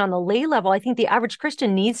just even on the lay level, I think the average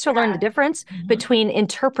Christian needs to learn the difference between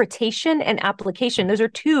interpretation and application. Those are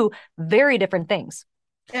two very different things.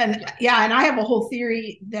 And I have a whole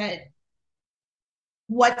theory that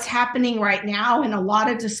what's happening right now in a lot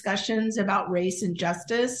of discussions about race and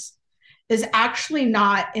justice is actually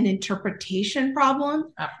not an interpretation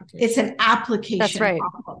problem. It's an application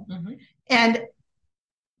problem. And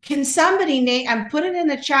can somebody name, and put it in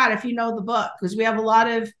the chat if you know the book, because we have a lot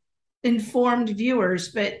of informed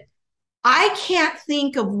viewers, but I can't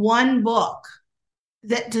think of one book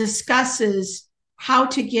that discusses how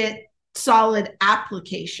to get solid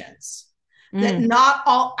applications, that not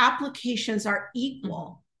all applications are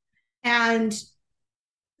equal. And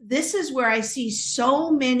this is where I see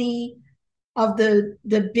so many of the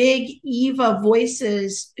big Eva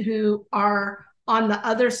voices who are on the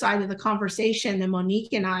other side of the conversation, and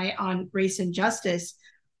Monique and I on race and justice.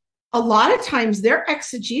 A lot of times their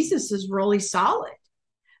exegesis is really solid,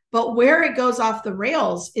 but where it goes off the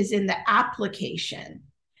rails is in the application.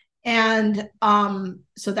 And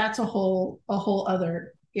so that's a whole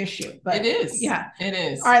other issue. But it is. Yeah, it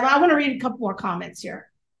is. All right, I want to read a couple more comments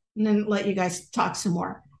here and then let you guys talk some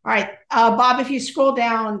more. All right, Bob, if you scroll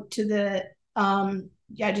down to the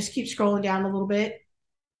just keep scrolling down a little bit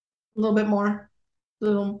more,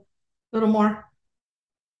 little more.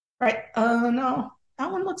 Right. Oh no,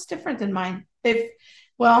 that one looks different than mine.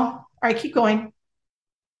 Well, all right, keep going.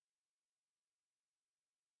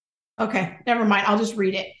 Okay, never mind. I'll just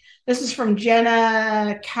read it. This is from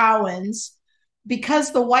Jenna Cowens.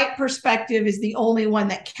 Because the white perspective is the only one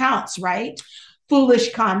that counts, right?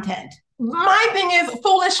 Foolish content. My thing is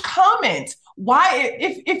foolish comment. Why,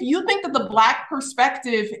 if you think that the Black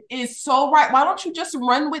perspective is so right, why don't you just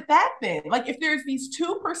run with that then? Like, if there's these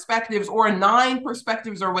 2 perspectives or 9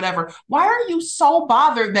 perspectives or whatever, why are you so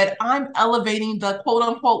bothered that I'm elevating the quote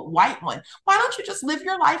unquote white one? Why don't you just live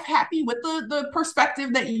your life happy with the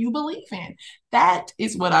perspective that you believe in? That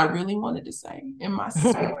is what I really wanted to say in my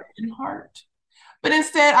spirit and heart. But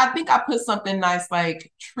instead, I think I put something nice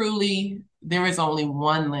like, truly, there is only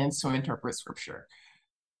one lens to interpret scripture.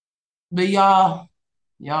 But y'all.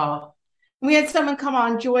 We had someone come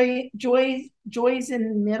on, Joy's in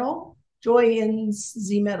the middle. Joy in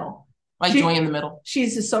the middle. Like Joy in the middle.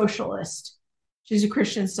 She's a socialist. She's a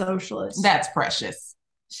Christian socialist. That's precious.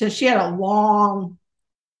 So she had a long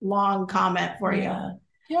comment for you.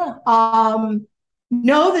 Yeah.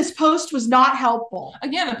 No, this post was not helpful.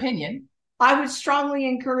 Again, opinion. I would strongly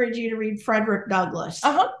encourage you to read Frederick Douglass.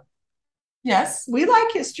 Yes. We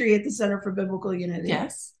like history at the Center for Biblical Unity.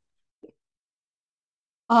 Yes.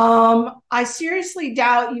 I seriously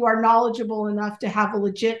doubt you are knowledgeable enough to have a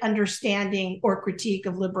legit understanding or critique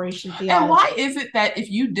of liberation theology. And why is it that if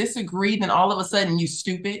you disagree, then all of a sudden you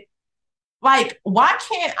stupid? Like, why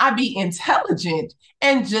can't I be intelligent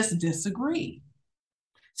and just disagree?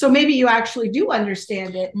 So maybe you actually do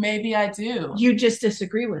understand it. Maybe I do. You just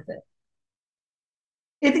disagree with it.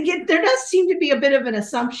 There does seem to be a bit of an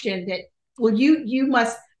assumption that, well, you're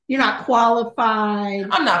not qualified.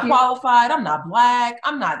 I'm not qualified. I'm not Black.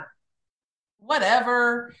 I'm not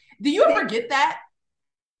whatever. Do you ever get that,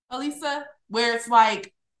 Elisa? Where it's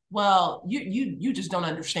like, well, you just don't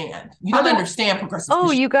understand. You don't understand progressive.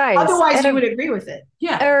 Oh, you guys. Otherwise, you would agree with it.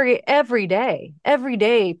 Yeah. Every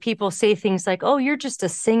day, people say things like, "Oh, you're just a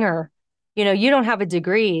singer. You don't have a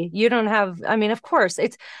degree. You don't have." I mean, of course,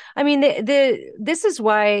 this is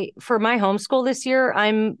why for my homeschool this year,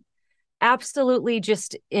 I'm absolutely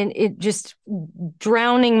just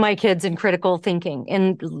drowning my kids in critical thinking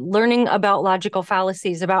and learning about logical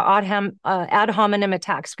fallacies, about ad hominem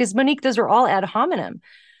attacks, because Monique, those are all ad hominem,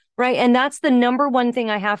 right? And that's the number one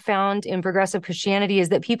thing I have found in progressive Christianity is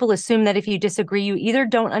that people assume that if you disagree, you either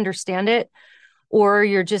don't understand it or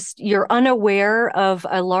you're unaware of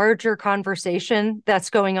a larger conversation that's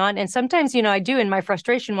going on. And sometimes, I do in my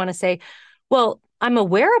frustration want to say, well, I'm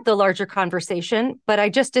aware of the larger conversation, but I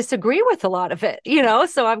just disagree with a lot of it,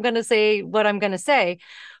 so I'm going to say what I'm going to say.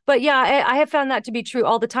 But yeah, I have found that to be true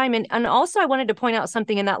all the time. And also I wanted to point out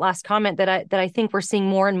something in that last comment that I think we're seeing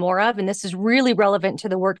more and more of, and this is really relevant to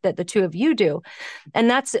the work that the two of you do. And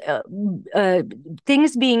that's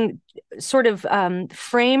things being sort of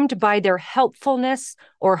framed by their helpfulness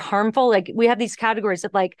or harmful. Like we have these categories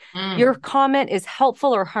of like, your comment is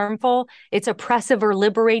helpful or harmful. It's oppressive or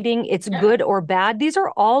liberating. It's good or bad. These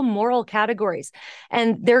are all moral categories.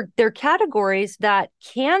 And they're categories that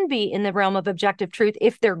can be in the realm of objective truth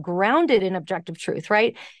if they're grounded in objective truth,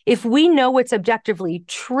 right? If we know what's objectively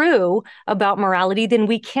true about morality, then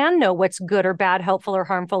we can know what's good or bad, helpful or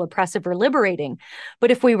harmful, oppressive or liberating. But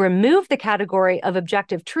if we remove the category of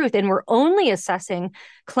objective truth and we're only assessing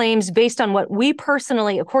claims based on what we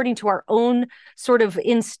personally, according to our own sort of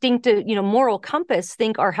instinctive, moral compass,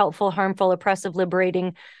 think are helpful, harmful, oppressive,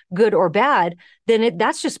 liberating, good or bad, then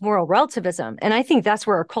that's just moral relativism. And I think that's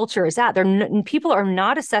where our culture is at. People are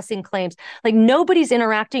not assessing claims. Like nobody's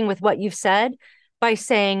interacting with what you've said by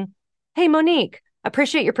saying, hey, Monique,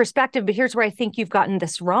 appreciate your perspective, but here's where I think you've gotten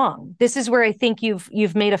this wrong. This is where I think you've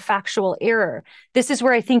made a factual error. This is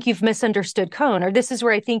where I think you've misunderstood Cone, or this is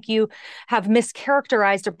where I think you have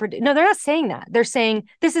mischaracterized No, they're not saying that. They're saying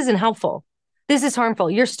this isn't helpful. This is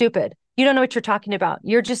harmful. You're stupid. You don't know what you're talking about.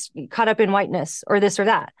 You're just caught up in whiteness or this or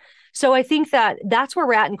that. So I think that's where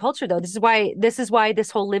we're at in culture, though. This is why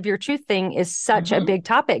this whole live your truth thing is such a big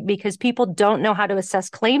topic, because people don't know how to assess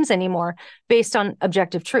claims anymore based on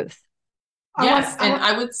objective truth. Yes, and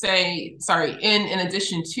I would say, in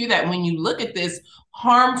addition to that, when you look at this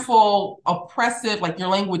harmful, oppressive, like your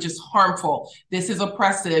language is harmful, this is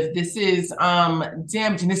oppressive, this is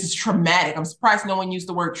damaging, this is traumatic. I'm surprised no one used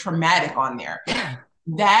the word traumatic on there.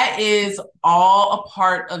 That is all a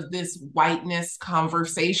part of this whiteness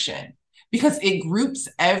conversation, because it groups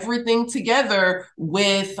everything together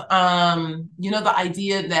with, the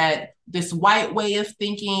idea that this white way of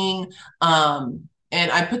thinking, and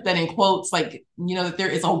I put that in quotes, like, that there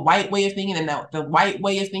is a white way of thinking and that the white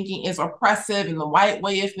way of thinking is oppressive and the white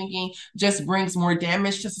way of thinking just brings more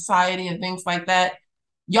damage to society and things like that.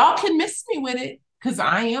 Y'all can miss me with it, because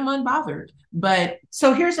I am unbothered. But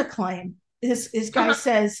so here's a claim. This guy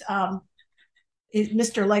says, is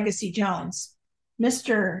Mr. Legacy Jones. Is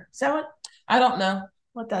that what? I don't know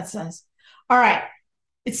what that says. All right.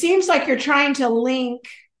 It seems like you're trying to link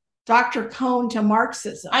Dr. Cone to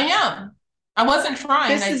Marxism. I am. I wasn't trying.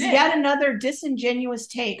 This is yet another disingenuous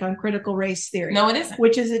take on critical race theory. No, it isn't.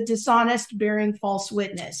 Which is a dishonest bearing false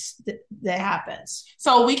witness that happens.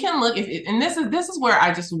 So we can look and this is where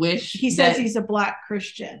I just wish he says he's a Black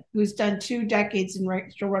Christian who's done 2 decades in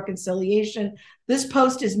racial reconciliation. This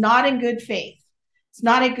post is not in good faith. It's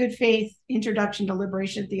not a good faith introduction to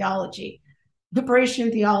liberation theology.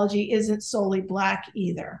 Liberation theology isn't solely Black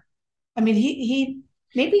either. I mean, he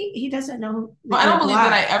maybe he doesn't know. Well, I don't believe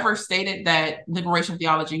that I ever stated that liberation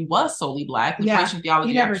theology was solely Black. Liberation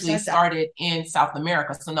theology actually started in South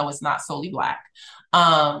America. So no, it's not solely Black.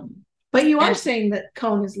 But you are saying that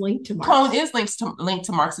Cone is linked to Marxism. Cone is linked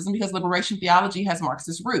to Marxism because liberation theology has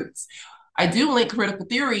Marxist roots. I do link critical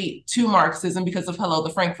theory to Marxism because of Hello, the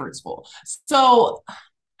Frankfurt School. So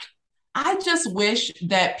I just wish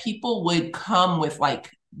that people would come with like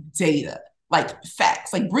data, like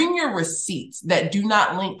facts, like bring your receipts that do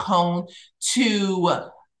not link Cone to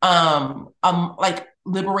like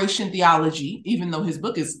liberation theology, even though his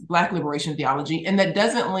book is Black liberation theology, and that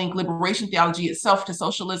doesn't link liberation theology itself to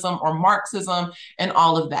socialism or Marxism and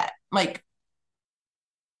all of that. Like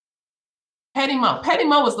Petty Mo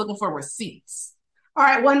was looking for receipts. All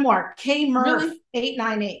right, one more. K Murph, really?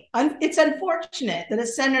 898. It's unfortunate that a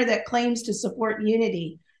center that claims to support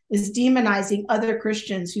unity is demonizing other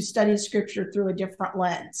Christians who study scripture through a different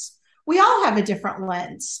lens. We all have a different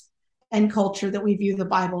lens and culture that we view the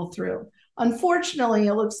Bible through. Unfortunately,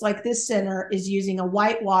 it looks like this center is using a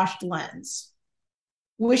whitewashed lens,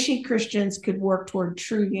 wishing Christians could work toward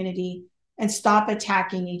true unity and stop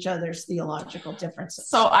attacking each other's theological differences.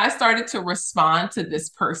 So I started to respond to this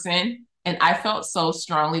person, and I felt so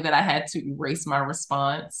strongly that I had to erase my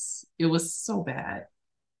response. It was so bad.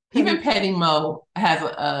 Even Petty Mo has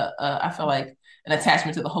I feel like an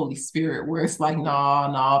attachment to the Holy Spirit where it's like,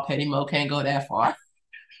 no, Petty Mo can't go that far.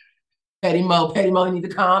 Petty Mo, you need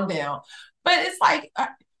to calm down. But it's like,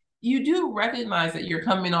 you do recognize that you're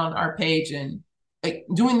coming on our page and like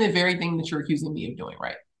doing the very thing that you're accusing me of doing,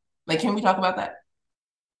 right? Like, can we talk about that?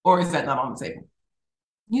 Or is that not on the table?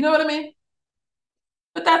 You know what I mean?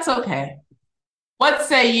 But that's okay. What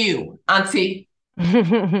say you, Auntie?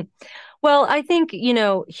 Well, I think,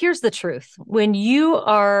 here's the truth. When you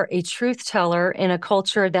are a truth teller in a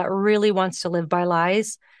culture that really wants to live by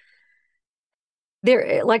lies,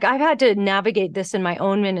 I've had to navigate this in my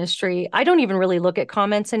own ministry. I don't even really look at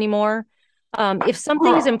comments anymore. If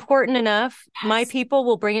something is important enough, my people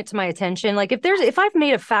will bring it to my attention. Like if I've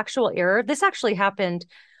made a factual error, this actually happened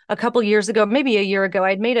a couple years ago, maybe a year ago.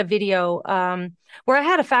 I'd made a video where I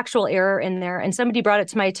had a factual error in there and somebody brought it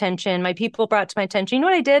to my attention. My people brought it to my attention. You know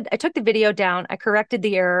what I did? I took the video down, I corrected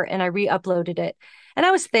the error, and I re-uploaded it. And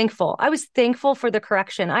I was thankful. I was thankful for the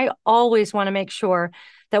correction. I always want to make sure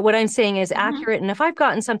that what I'm saying is accurate. And if I've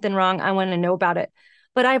gotten something wrong, I want to know about it.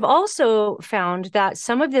 But I've also found that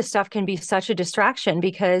some of this stuff can be such a distraction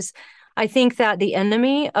because I think that the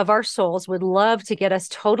enemy of our souls would love to get us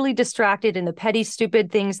totally distracted in the petty,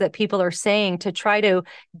 stupid things that people are saying to try to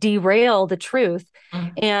derail the truth.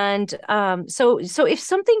 And so if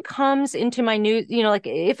something comes into my news, like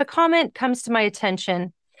if a comment comes to my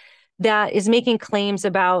attention that is making claims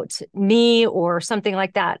about me or something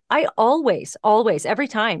like that, I always, every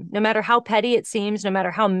time, no matter how petty it seems, no matter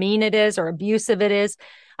how mean it is or abusive it is,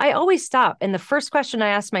 I always stop. And the first question I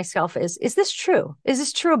ask myself is this true? Is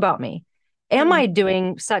this true about me? Am I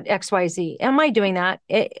doing X, Y, Z? Am I doing that?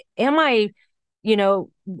 Am I,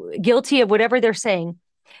 guilty of whatever they're saying?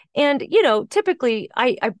 And, typically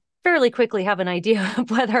I fairly quickly have an idea of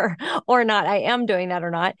whether or not I am doing that or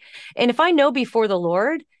not. And if I know before the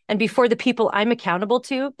Lord and before the people I'm accountable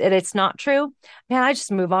to that it's not true, man, I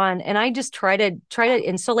just move on and I just try to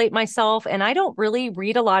insulate myself. And I don't really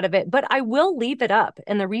read a lot of it, but I will leave it up.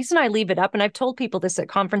 And the reason I leave it up, and I've told people this at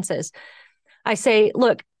conferences, I say,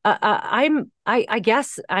 look, I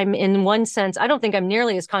guess I'm in one sense, I don't think I'm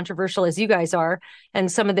nearly as controversial as you guys are.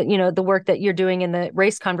 And some of the, the work that you're doing in the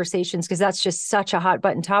race conversations, because that's just such a hot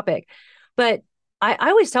button topic. But I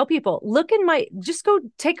always tell people, just go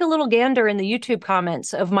take a little gander in the YouTube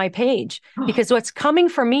comments of my page, because what's coming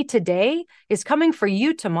for me today is coming for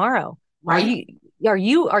you tomorrow. Right. Are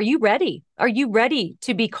you ready? Are you ready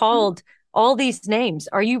to be called all these names?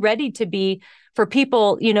 Are you ready to be, for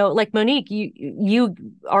people, like Monique, you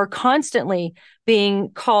are constantly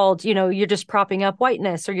being called, you're just propping up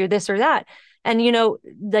whiteness or you're this or that. And,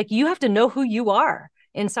 like you have to know who you are.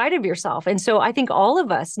 inside of yourself. And so I think all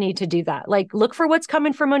of us need to do that. Like, look for what's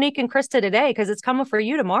coming for Monique and Krista today, because it's coming for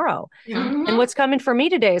you tomorrow. Mm-hmm. And what's coming for me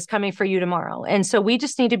today is coming for you tomorrow. And so we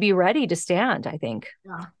just need to be ready to stand, I think.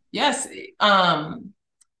 Yeah. Yes.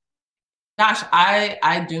 Gosh,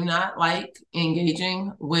 I do not like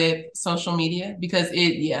engaging with social media because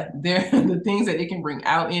there are the things that it can bring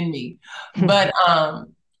out in me. But,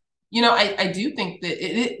 I do think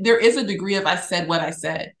that there is a degree of I said what I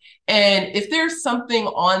said. And if there's something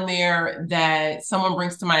on there that someone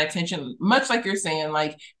brings to my attention, much like you're saying,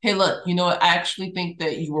 like, hey, look, I actually think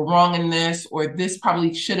that you were wrong in this, or this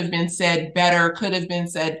probably should have been said better, could have been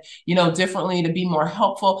said, differently to be more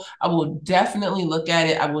helpful. I will definitely look at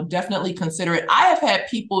it. I will definitely consider it. I have had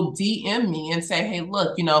people DM me and say, hey,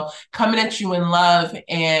 look, coming at you in love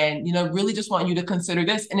and, really just want you to consider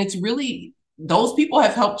this. And it's really, those people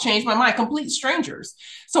have helped change my mind, complete strangers.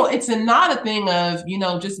 So it's not a thing of,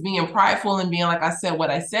 just being prideful and being like, I said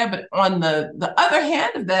what I said. But on the other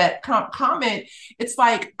hand of that comment, it's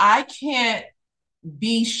like, I can't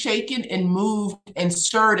be shaken and moved and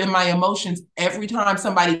stirred in my emotions every time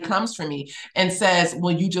somebody comes for me and says,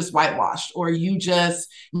 well, you just whitewashed, or you just,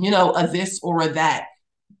 a this or a that.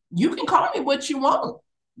 You can call me what you want.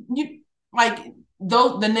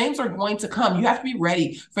 Though the names are going to come, you have to be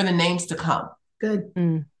ready for the names to come. Good.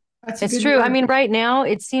 It's true. Word. I mean, right now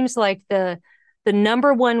it seems like the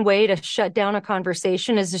number one way to shut down a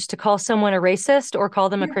conversation is just to call someone a racist or call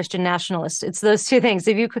them a Christian nationalist. It's those two things.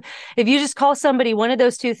 If you just call somebody one of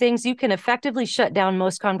those two things, you can effectively shut down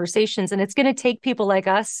most conversations. And it's going to take people like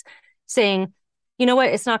us saying, you know what,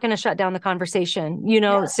 it's not going to shut down the conversation.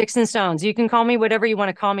 Sticks and stones. You can call me whatever you want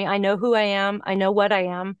to call me. I know who I am. I know what I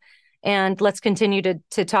am. And let's continue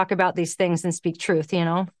to talk about these things and speak truth,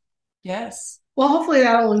 Yes. Well, hopefully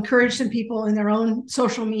that'll encourage some people in their own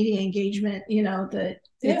social media engagement, that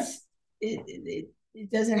it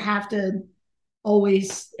doesn't have to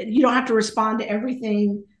always, you don't have to respond to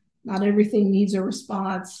everything. Not everything needs a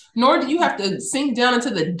response. Nor do you have to sink down into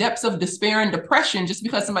the depths of despair and depression just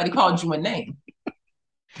because somebody called you a name.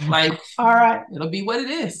 All right. It'll be what it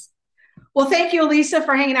is. Well, thank you, Elisa,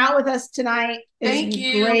 for hanging out with us tonight. Thank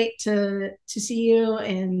you. Great to see you,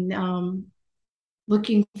 and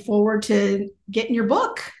looking forward to getting your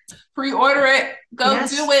book. Pre-order it. Go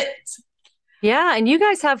do it. Yeah, and you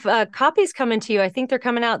guys have copies coming to you. I think they're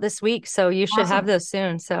coming out this week, so you should have those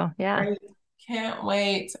soon. So, yeah. Great. Can't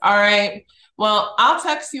wait. All right. Well, I'll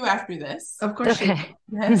text you after this. Of course. Okay.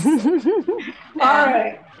 Yes. All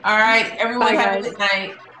right. All right. Everyone Bye, have guys. a good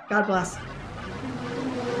night. God bless.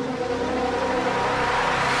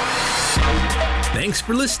 Thanks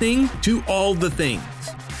for listening to All the Things.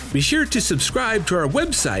 Be sure to subscribe to our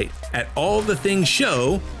website at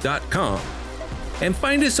allthethingshow.com and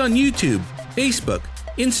find us on YouTube, Facebook,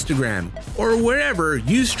 Instagram, or wherever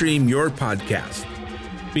you stream your podcast.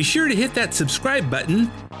 Be sure to hit that subscribe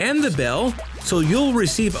button and the bell so you'll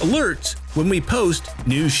receive alerts when we post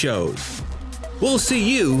new shows. We'll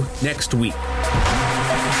see you next week.